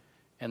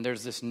 And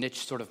there's this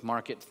niche sort of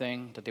market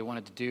thing that they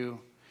wanted to do,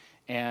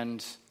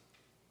 and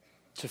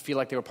to feel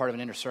like they were part of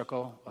an inner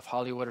circle of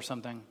Hollywood or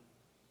something.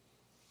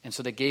 And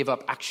so they gave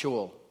up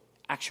actual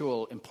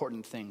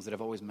important things that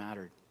have always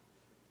mattered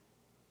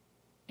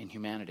in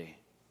humanity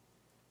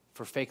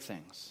for fake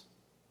things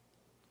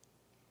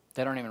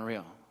that aren't even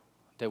real,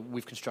 that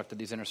we've constructed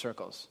these inner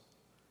circles.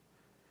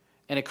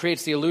 And it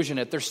creates the illusion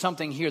that there's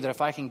something here that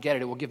if I can get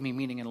it, it will give me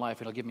meaning in life,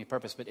 it'll give me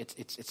purpose, but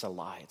it's a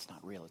lie, it's not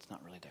real, it's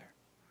not really there.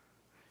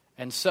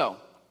 And so,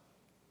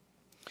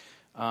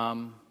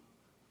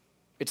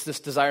 it's this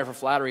desire for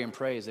flattery and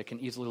praise that can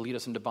easily lead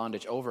us into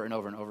bondage over and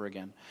over and over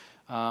again.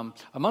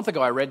 A month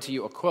ago, I read to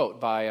you a quote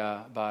by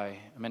a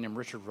man named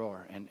Richard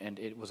Rohr, and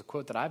it was a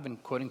quote that I've been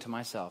quoting to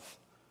myself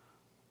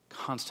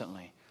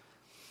constantly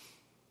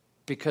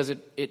because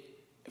it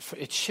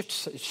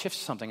shifts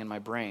something in my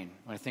brain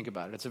when I think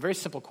about it. It's a very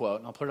simple quote,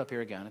 and I'll put it up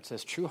here again. It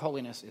says, "True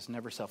holiness is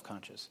never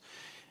self-conscious."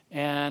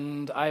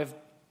 And I've,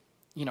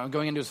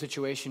 going into a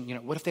situation,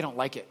 what if they don't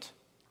like it?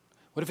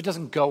 What if it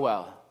doesn't go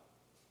well?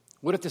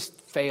 What if this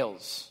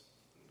fails?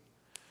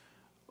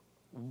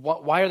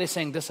 Why are they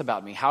saying this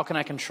about me? How can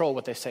I control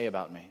what they say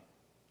about me?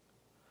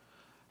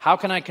 How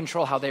can I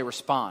control how they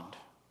respond?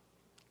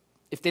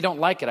 If they don't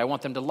like it, I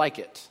want them to like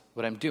it,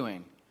 what I'm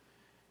doing.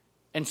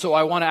 And so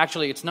I want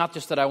to it's not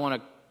just that I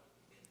want to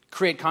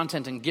create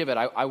content and give it,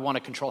 I want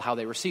to control how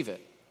they receive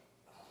it.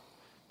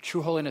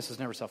 True holiness is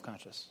never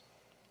self-conscious.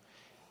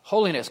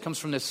 Holiness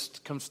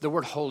the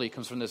word holy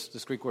comes from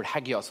this Greek word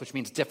hagios, which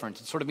means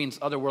different. It sort of means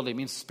otherworldly, it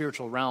means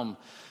spiritual realm.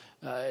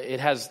 It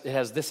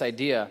has this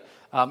idea.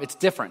 It's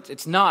different.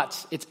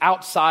 It's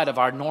outside of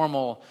our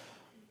normal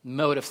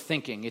mode of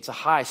thinking. It's a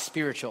high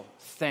spiritual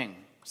thing.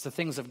 It's the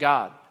things of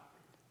God.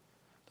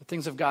 The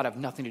things of God have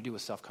nothing to do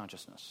with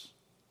self-consciousness.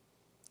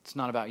 It's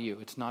not about you.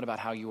 It's not about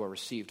how you are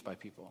received by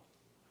people.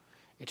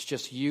 It's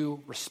just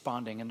you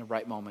responding in the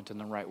right moment in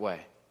the right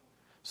way.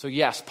 So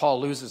yes,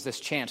 Paul loses this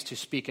chance to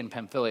speak in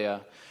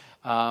Pamphylia,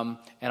 and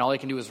all he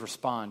can do is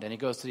respond. And he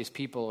goes to these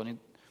people, and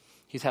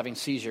he's having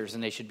seizures,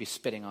 and they should be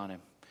spitting on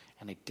him.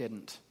 And they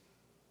didn't.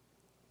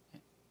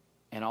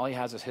 And all he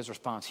has is his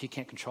response. He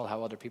can't control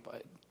how other people...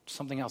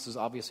 Something else is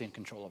obviously in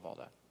control of all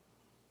that.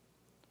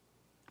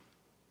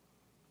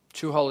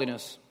 True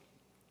holiness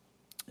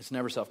is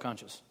never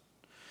self-conscious.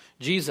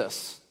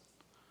 Jesus,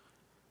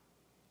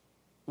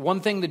 one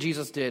thing that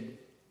Jesus did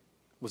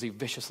was he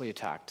viciously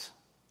attacked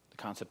the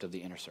concept of the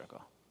inner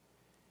circle.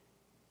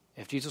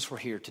 If Jesus were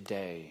here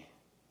today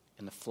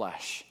in the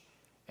flesh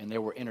and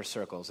there were inner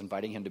circles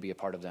inviting him to be a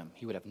part of them,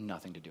 he would have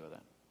nothing to do with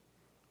it.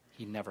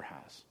 He never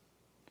has.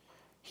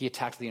 He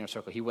attacked the inner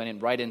circle. He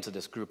went right into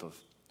this group of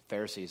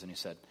Pharisees and he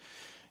said,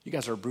 "You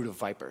guys are a brood of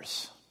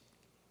vipers."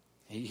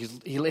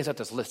 He lays out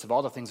this list of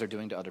all the things they're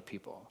doing to other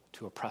people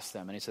to oppress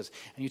them. And he says,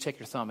 and you take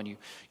your thumb and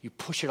you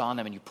push it on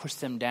them and you push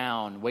them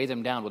down, weigh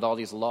them down with all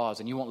these laws,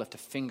 and you won't lift a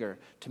finger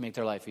to make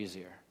their life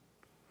easier.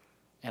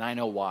 And I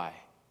know why.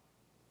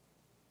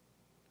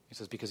 He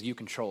says, because you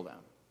control them.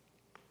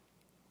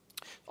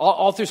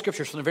 All through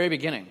scriptures from the very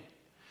beginning,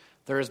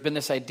 there has been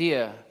this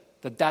idea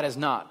that is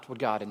not what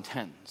God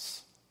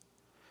intends.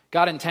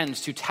 God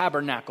intends to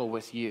tabernacle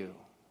with you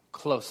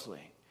closely.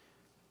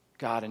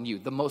 God and you,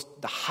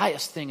 the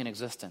highest thing in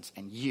existence,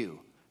 and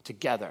you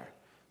together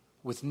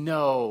with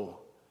no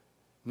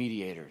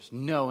mediators,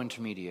 no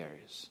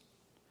intermediaries.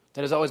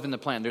 That has always been the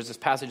plan. There's this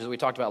passage that we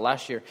talked about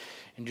last year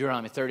in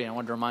Deuteronomy 30, and I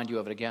wanted to remind you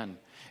of it again.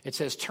 It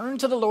says, "Turn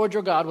to the Lord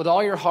your God with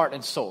all your heart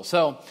and soul."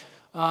 So,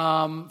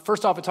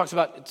 first off, it talks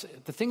about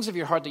the things of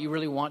your heart that you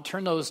really want,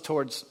 turn those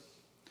towards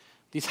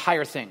these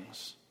higher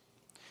things.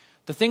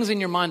 The things in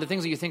your mind, the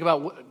things that you think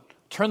about,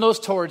 turn those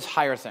towards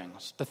higher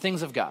things, the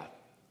things of God,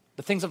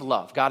 the things of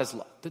love. God is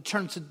love.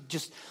 Turn to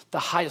just the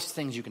highest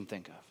things you can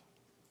think of.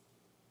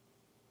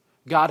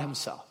 God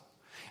himself.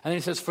 And then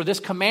he says, "For this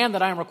command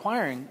that I am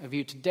requiring of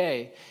you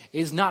today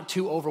is not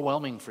too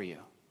overwhelming for you,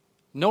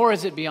 nor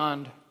is it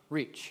beyond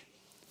reach."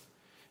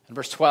 In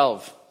verse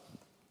 12,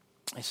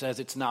 it says,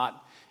 "It's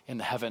not in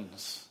the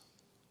heavens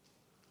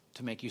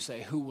to make you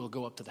say, who will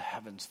go up to the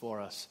heavens for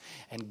us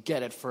and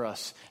get it for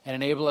us and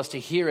enable us to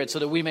hear it so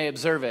that we may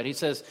observe it." He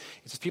says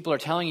people are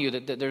telling you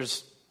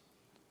that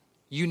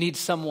you need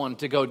someone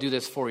to go do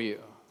this for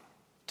you,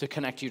 to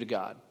connect you to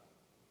God,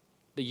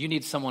 that you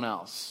need someone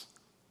else.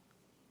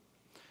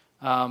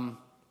 One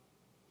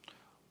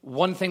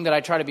thing that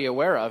I try to be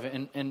aware of,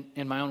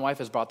 and my own wife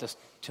has brought this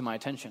to my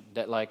attention,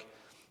 that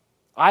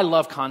I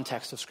love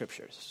context of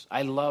scriptures.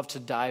 I love to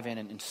dive in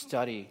and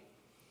study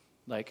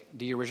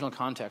the original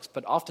context,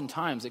 but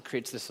oftentimes it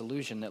creates this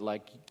illusion that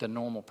the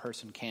normal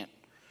person can't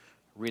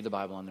read the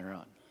Bible on their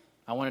own.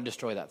 I want to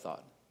destroy that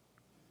thought.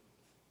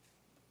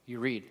 You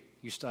read,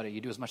 you study,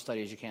 you do as much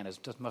study as you can, as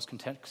much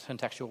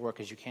contextual work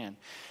as you can.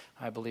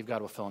 I believe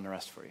God will fill in the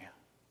rest for you,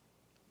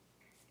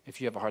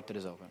 if you have a heart that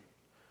is open.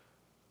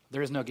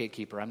 There is no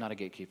gatekeeper. I'm not a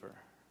gatekeeper.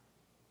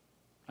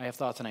 I have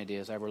thoughts and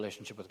ideas. I have a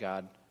relationship with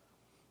God.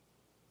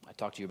 I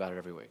talk to you about it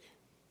every week.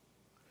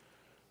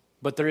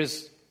 But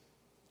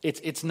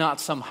it's not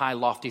some high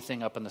lofty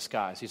thing up in the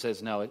skies. He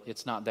says, no,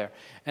 it's not there.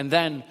 And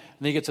then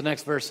he gets the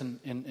next verse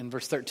in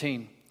verse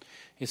 13.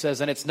 He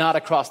says, and it's not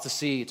across the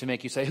sea to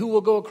make you say, who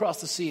will go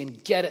across the sea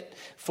and get it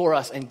for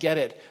us and get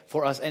it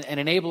for us and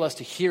enable us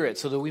to hear it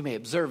so that we may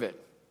observe it.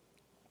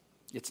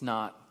 It's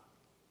not.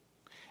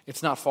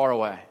 It's not far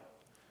away.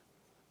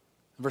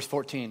 Verse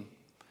 14,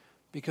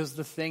 because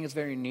the thing is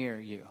very near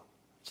you.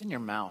 It's in your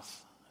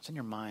mouth. It's in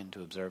your mind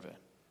to observe it.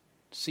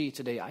 See,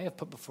 today I have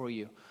put before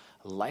you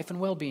life and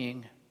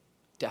well-being,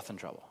 death and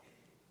trouble.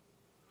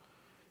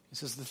 He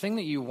says, the thing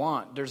that you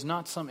want, there's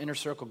not some inner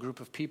circle group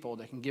of people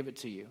that can give it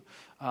to you.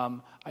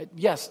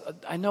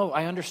 I know,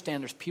 I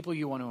understand there's people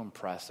you want to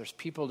impress. There's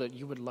people that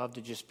you would love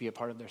to just be a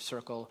part of their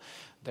circle,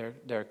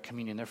 their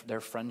communion, their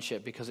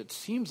friendship, because it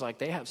seems like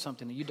they have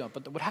something that you don't.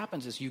 But what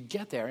happens is you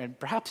get there, and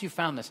perhaps you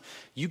found this,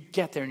 you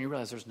get there and you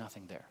realize there's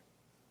nothing there.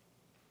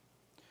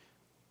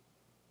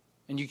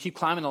 And you keep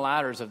climbing the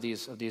ladders of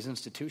these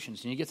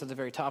institutions, and you get to the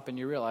very top, and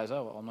you realize,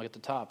 oh, well, I'm at the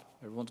top.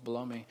 Everyone's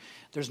below me.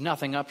 There's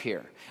nothing up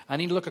here. I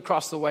need to look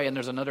across the way, and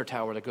there's another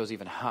tower that goes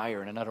even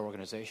higher in another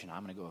organization.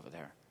 I'm going to go over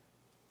there.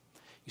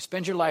 You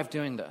spend your life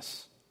doing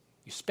this.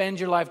 And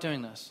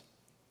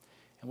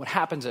what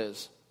happens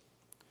is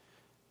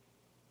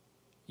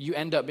you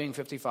end up being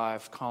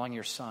 55, calling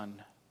your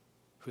son,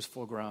 who's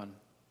full grown, and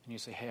you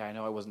say, hey, I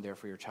know I wasn't there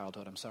for your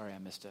childhood. I'm sorry I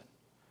missed it.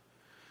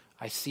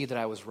 I see that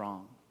I was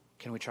wrong.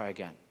 Can we try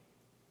again?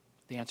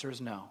 The answer is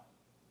no.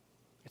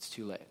 It's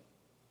too late.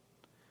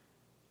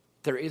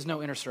 There is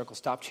no inner circle.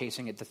 Stop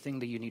chasing it. The thing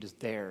that you need is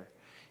there.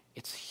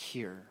 It's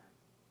here.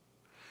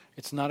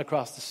 It's not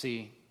across the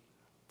sea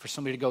for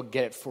somebody to go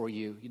get it for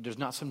you. There's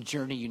not some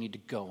journey you need to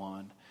go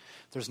on.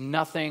 There's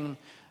nothing.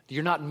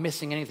 You're not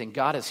missing anything.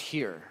 God is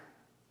here.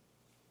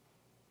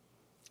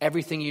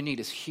 Everything you need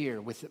is here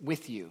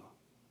with you.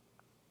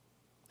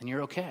 And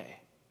you're okay.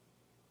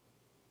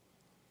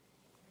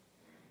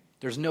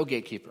 There's no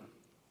gatekeeper.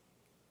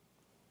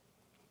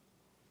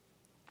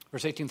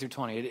 Verse 18 through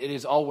 20, it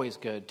is always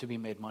good to be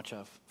made much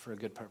of for a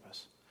good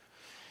purpose.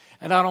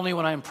 And not only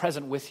when I am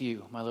present with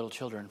you, my little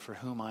children, for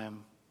whom I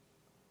am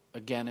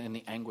again in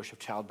the anguish of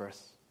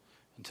childbirth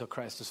until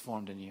Christ is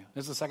formed in you.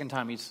 This is the second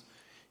time he's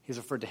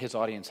referred to his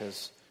audience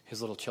as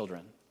his little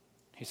children.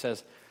 He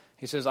says,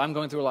 I'm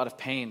going through a lot of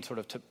pain sort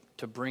of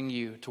to bring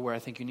you to where I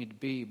think you need to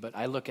be, but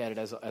I look at it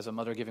as a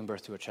mother giving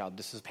birth to a child.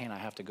 This is pain I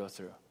have to go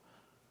through.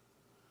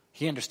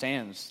 He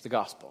understands the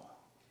gospel.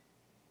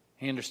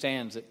 He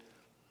understands that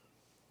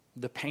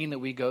the pain that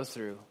we go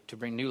through to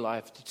bring new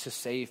life, to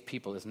save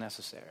people, is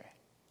necessary.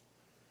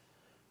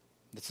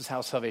 This is how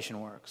salvation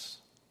works.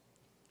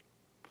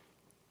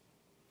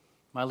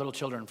 My little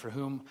children, for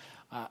whom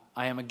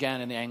I am again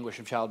in the anguish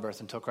of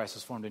childbirth until Christ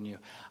is formed in you,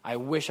 I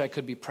wish I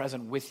could be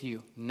present with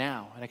you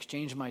now and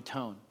exchange my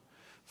tone,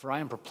 for I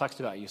am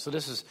perplexed about you. So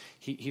this is,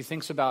 he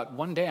thinks about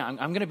one day I'm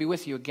going to be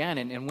with you again,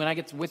 and when I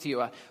get with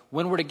you,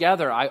 when we're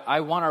together,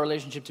 I want our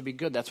relationship to be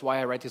good. That's why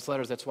I write these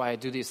letters. That's why I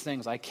do these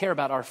things. I care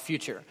about our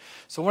future.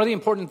 So one of the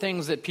important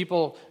things that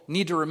people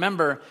need to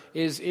remember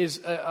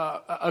is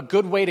a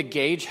good way to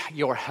gauge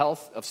your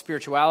health of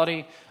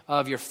spirituality,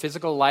 of your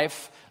physical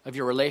life, of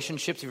your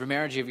relationships, of your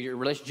marriage, of your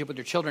relationship with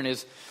your children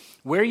is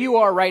where you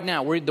are right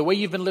now, the way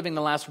you've been living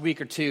the last week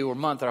or two or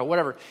month or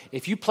whatever.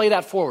 If you play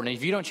that forward, and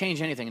if you don't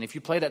change anything, and if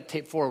you play that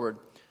tape forward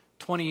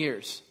 20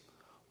 years,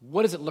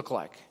 what does it look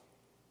like?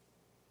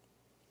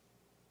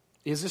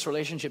 Is this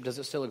relationship, does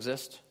it still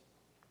exist?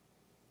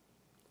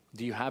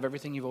 Do you have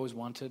everything you've always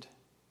wanted?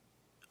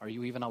 Are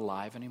you even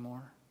alive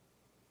anymore?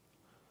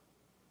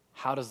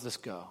 How does this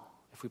go?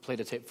 If we play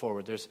the tape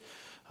forward, there's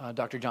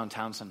Dr. John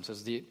Townsend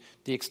says, the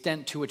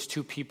extent to which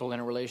two people in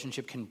a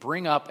relationship can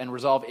bring up and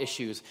resolve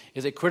issues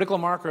is a critical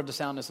marker of the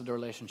soundness of the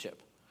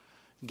relationship.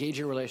 Gauge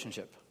your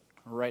relationship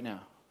right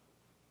now.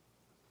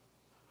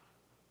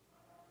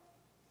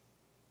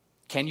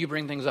 Can you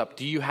bring things up?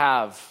 Do you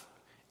have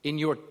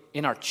in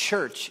our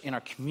church, in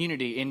our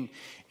community, in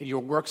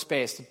your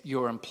workspace,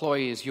 your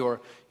employees, your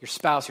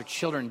spouse, your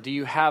children, do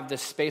you have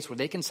this space where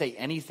they can say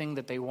anything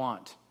that they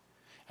want?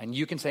 And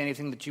you can say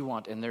anything that you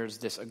want, and there's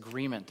this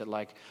agreement that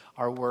like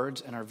our words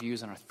and our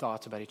views and our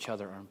thoughts about each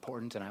other are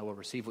important, and I will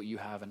receive what you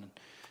have, and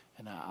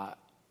I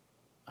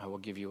will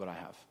give you what I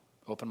have.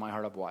 Open my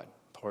heart up wide,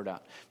 pour it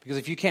out. Because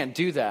if you can't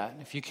do that,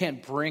 if you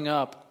can't bring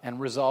up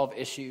and resolve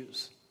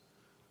issues,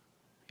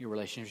 your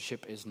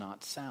relationship is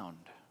not sound.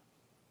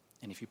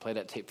 And if you play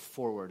that tape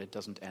forward, it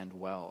doesn't end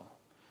well.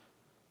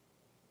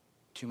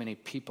 Too many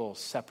people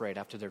separate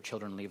after their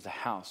children leave the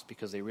house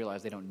because they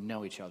realize they don't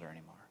know each other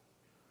anymore.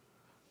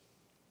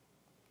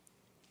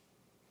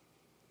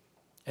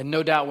 And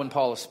no doubt when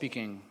Paul is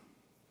speaking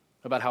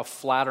about how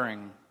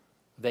flattering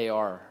they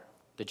are,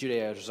 the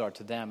Judaizers are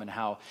to them, and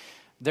how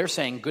they're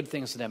saying good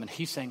things to them, and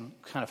he's saying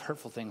kind of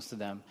hurtful things to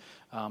them.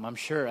 I'm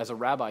sure as a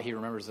rabbi, he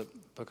remembers the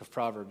book of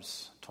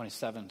Proverbs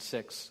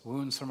 27:6.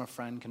 Wounds from a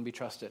friend can be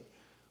trusted,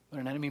 but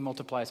an enemy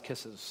multiplies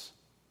kisses.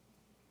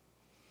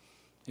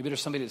 Maybe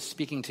there's somebody that's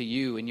speaking to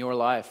you in your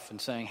life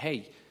and saying,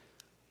 hey,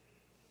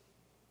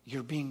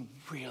 you're being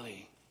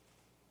really,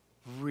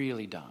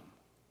 really dumb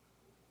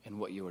in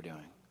what you are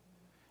doing,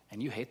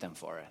 and you hate them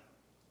for it.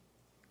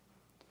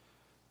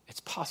 It's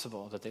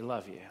possible that they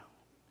love you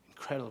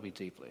incredibly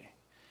deeply,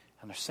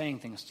 and they're saying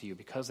things to you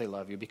because they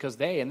love you, because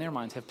they, in their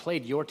minds, have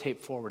played your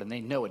tape forward, and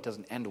they know it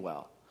doesn't end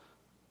well.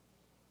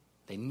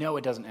 They know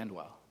it doesn't end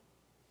well.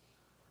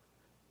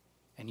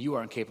 And you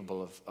are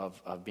incapable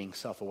of being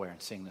self-aware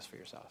and seeing this for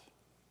yourself.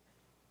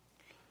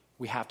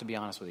 We have to be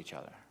honest with each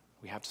other.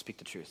 We have to speak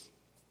the truth.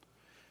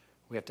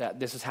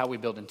 This is how we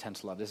build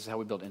intense love. This is how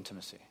we build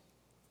intimacy.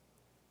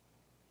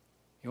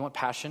 You want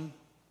passion?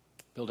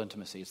 Build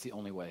intimacy. It's the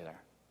only way there.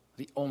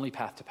 The only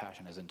path to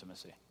passion is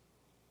intimacy.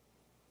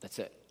 That's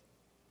it.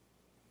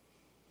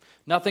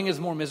 Nothing is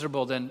more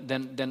miserable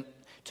than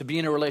to be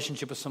in a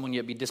relationship with someone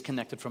yet be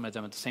disconnected from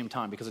them at the same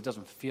time because it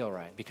doesn't feel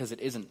right, because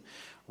it isn't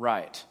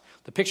right.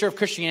 The picture of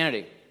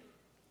Christianity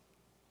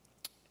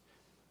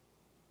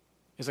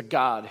is a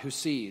God who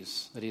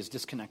sees that he is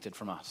disconnected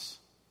from us.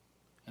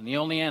 And the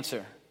only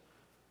answer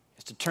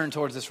is to turn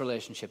towards this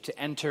relationship, to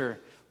enter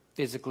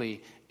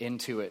physically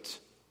into it,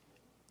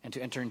 and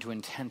to enter into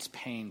intense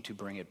pain to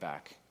bring it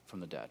back from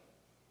the dead,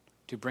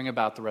 to bring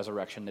about the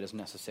resurrection that is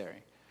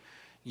necessary.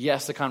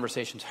 Yes, the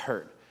conversations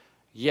hurt.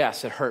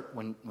 Yes, it hurt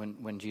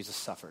when Jesus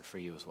suffered for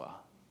you as well.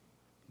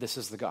 This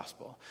is the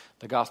gospel.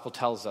 The gospel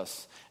tells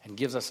us and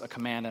gives us a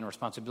command and a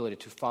responsibility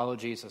to follow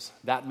Jesus.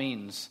 That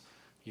means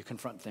you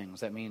confront things.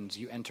 That means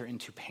you enter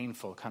into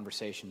painful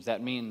conversations.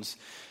 That means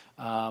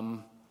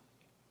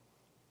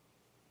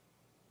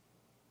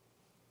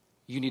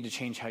you need to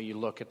change how you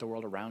look at the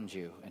world around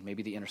you and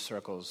maybe the inner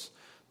circles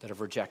that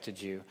have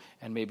rejected you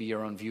and maybe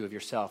your own view of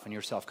yourself and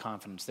your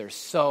self-confidence. There's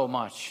so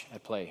much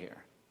at play here.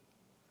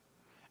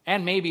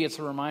 And maybe it's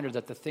a reminder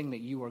that the thing that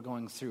you are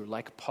going through,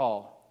 like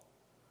Paul,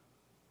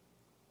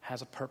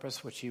 has a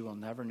purpose which you will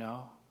never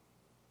know.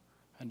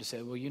 And to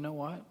say, well, you know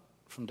what?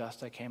 From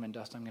dust I came, and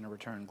dust I'm going to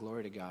return.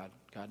 Glory to God.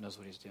 God knows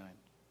what he's doing.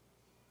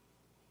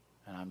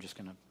 And I'm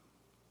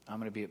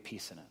going to be at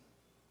peace in it.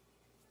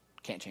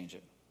 Can't change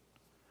it.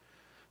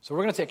 So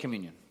we're going to take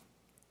communion.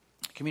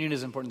 Communion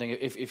is an important thing.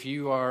 If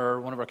you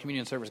are one of our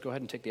communion servers, go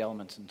ahead and take the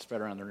elements and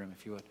spread around the room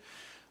if you would.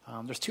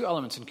 There's two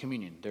elements in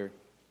communion. They're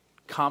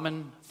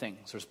common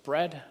things. There's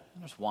bread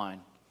and there's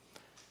wine.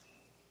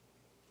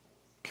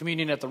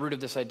 Communion, at the root of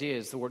this idea,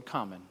 is the word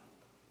common.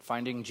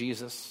 Finding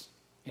Jesus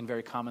in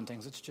very common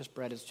things. It's just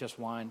bread, it's just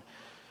wine.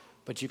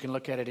 But you can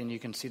look at it and you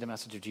can see the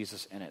message of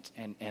Jesus in it.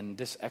 And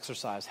this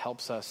exercise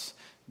helps us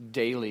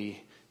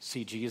daily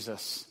see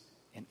Jesus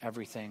in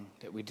everything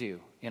that we do.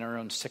 In our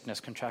own sickness,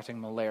 contracting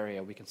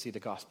malaria, we can see the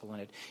gospel in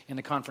it. In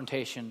the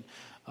confrontation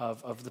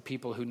of the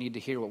people who need to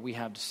hear what we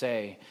have to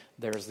say,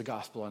 there's the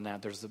gospel in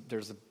that.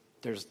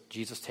 There's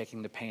Jesus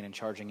taking the pain and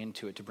charging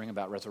into it to bring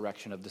about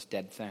resurrection of this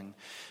dead thing.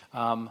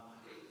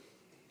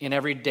 In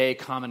everyday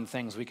common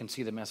things, we can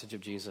see the message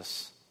of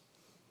Jesus.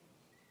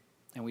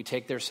 And we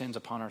take their sins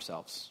upon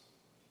ourselves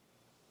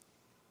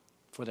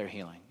for their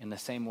healing. In the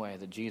same way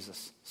that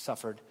Jesus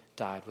suffered,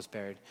 died, was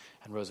buried,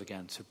 and rose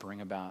again to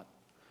bring about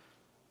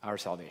our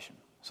salvation.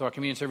 So our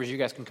communion servers, you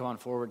guys can come on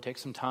forward, take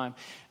some time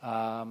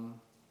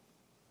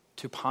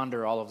to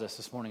ponder all of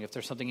this morning. If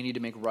there's something you need to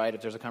make right,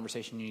 if there's a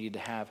conversation you need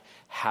to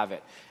have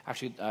it.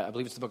 Actually, I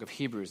believe it's the book of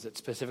Hebrews that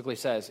specifically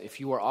says, if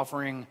you are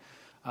offering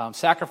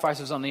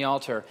sacrifices on the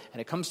altar and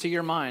it comes to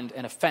your mind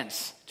an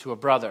offense to a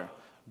brother,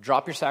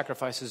 drop your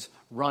sacrifices,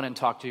 run and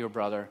talk to your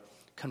brother,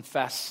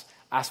 confess,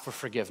 ask for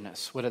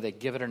forgiveness, whether they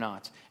give it or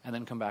not, and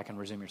then come back and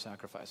resume your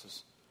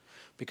sacrifices.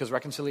 Because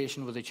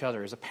reconciliation with each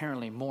other is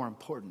apparently more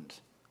important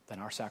than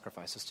our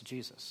sacrifices to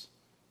Jesus.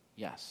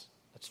 Yes,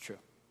 that's true.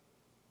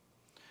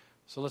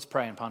 So let's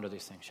pray and ponder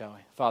these things, shall we?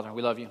 Father,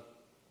 we love you.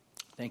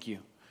 Thank you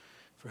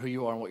for who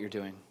you are and what you're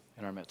doing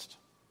in our midst.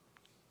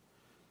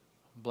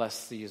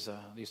 Bless these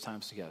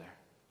times together.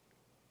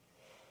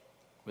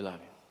 We love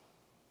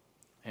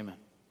you. Amen.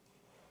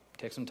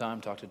 Take some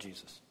time, talk to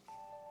Jesus.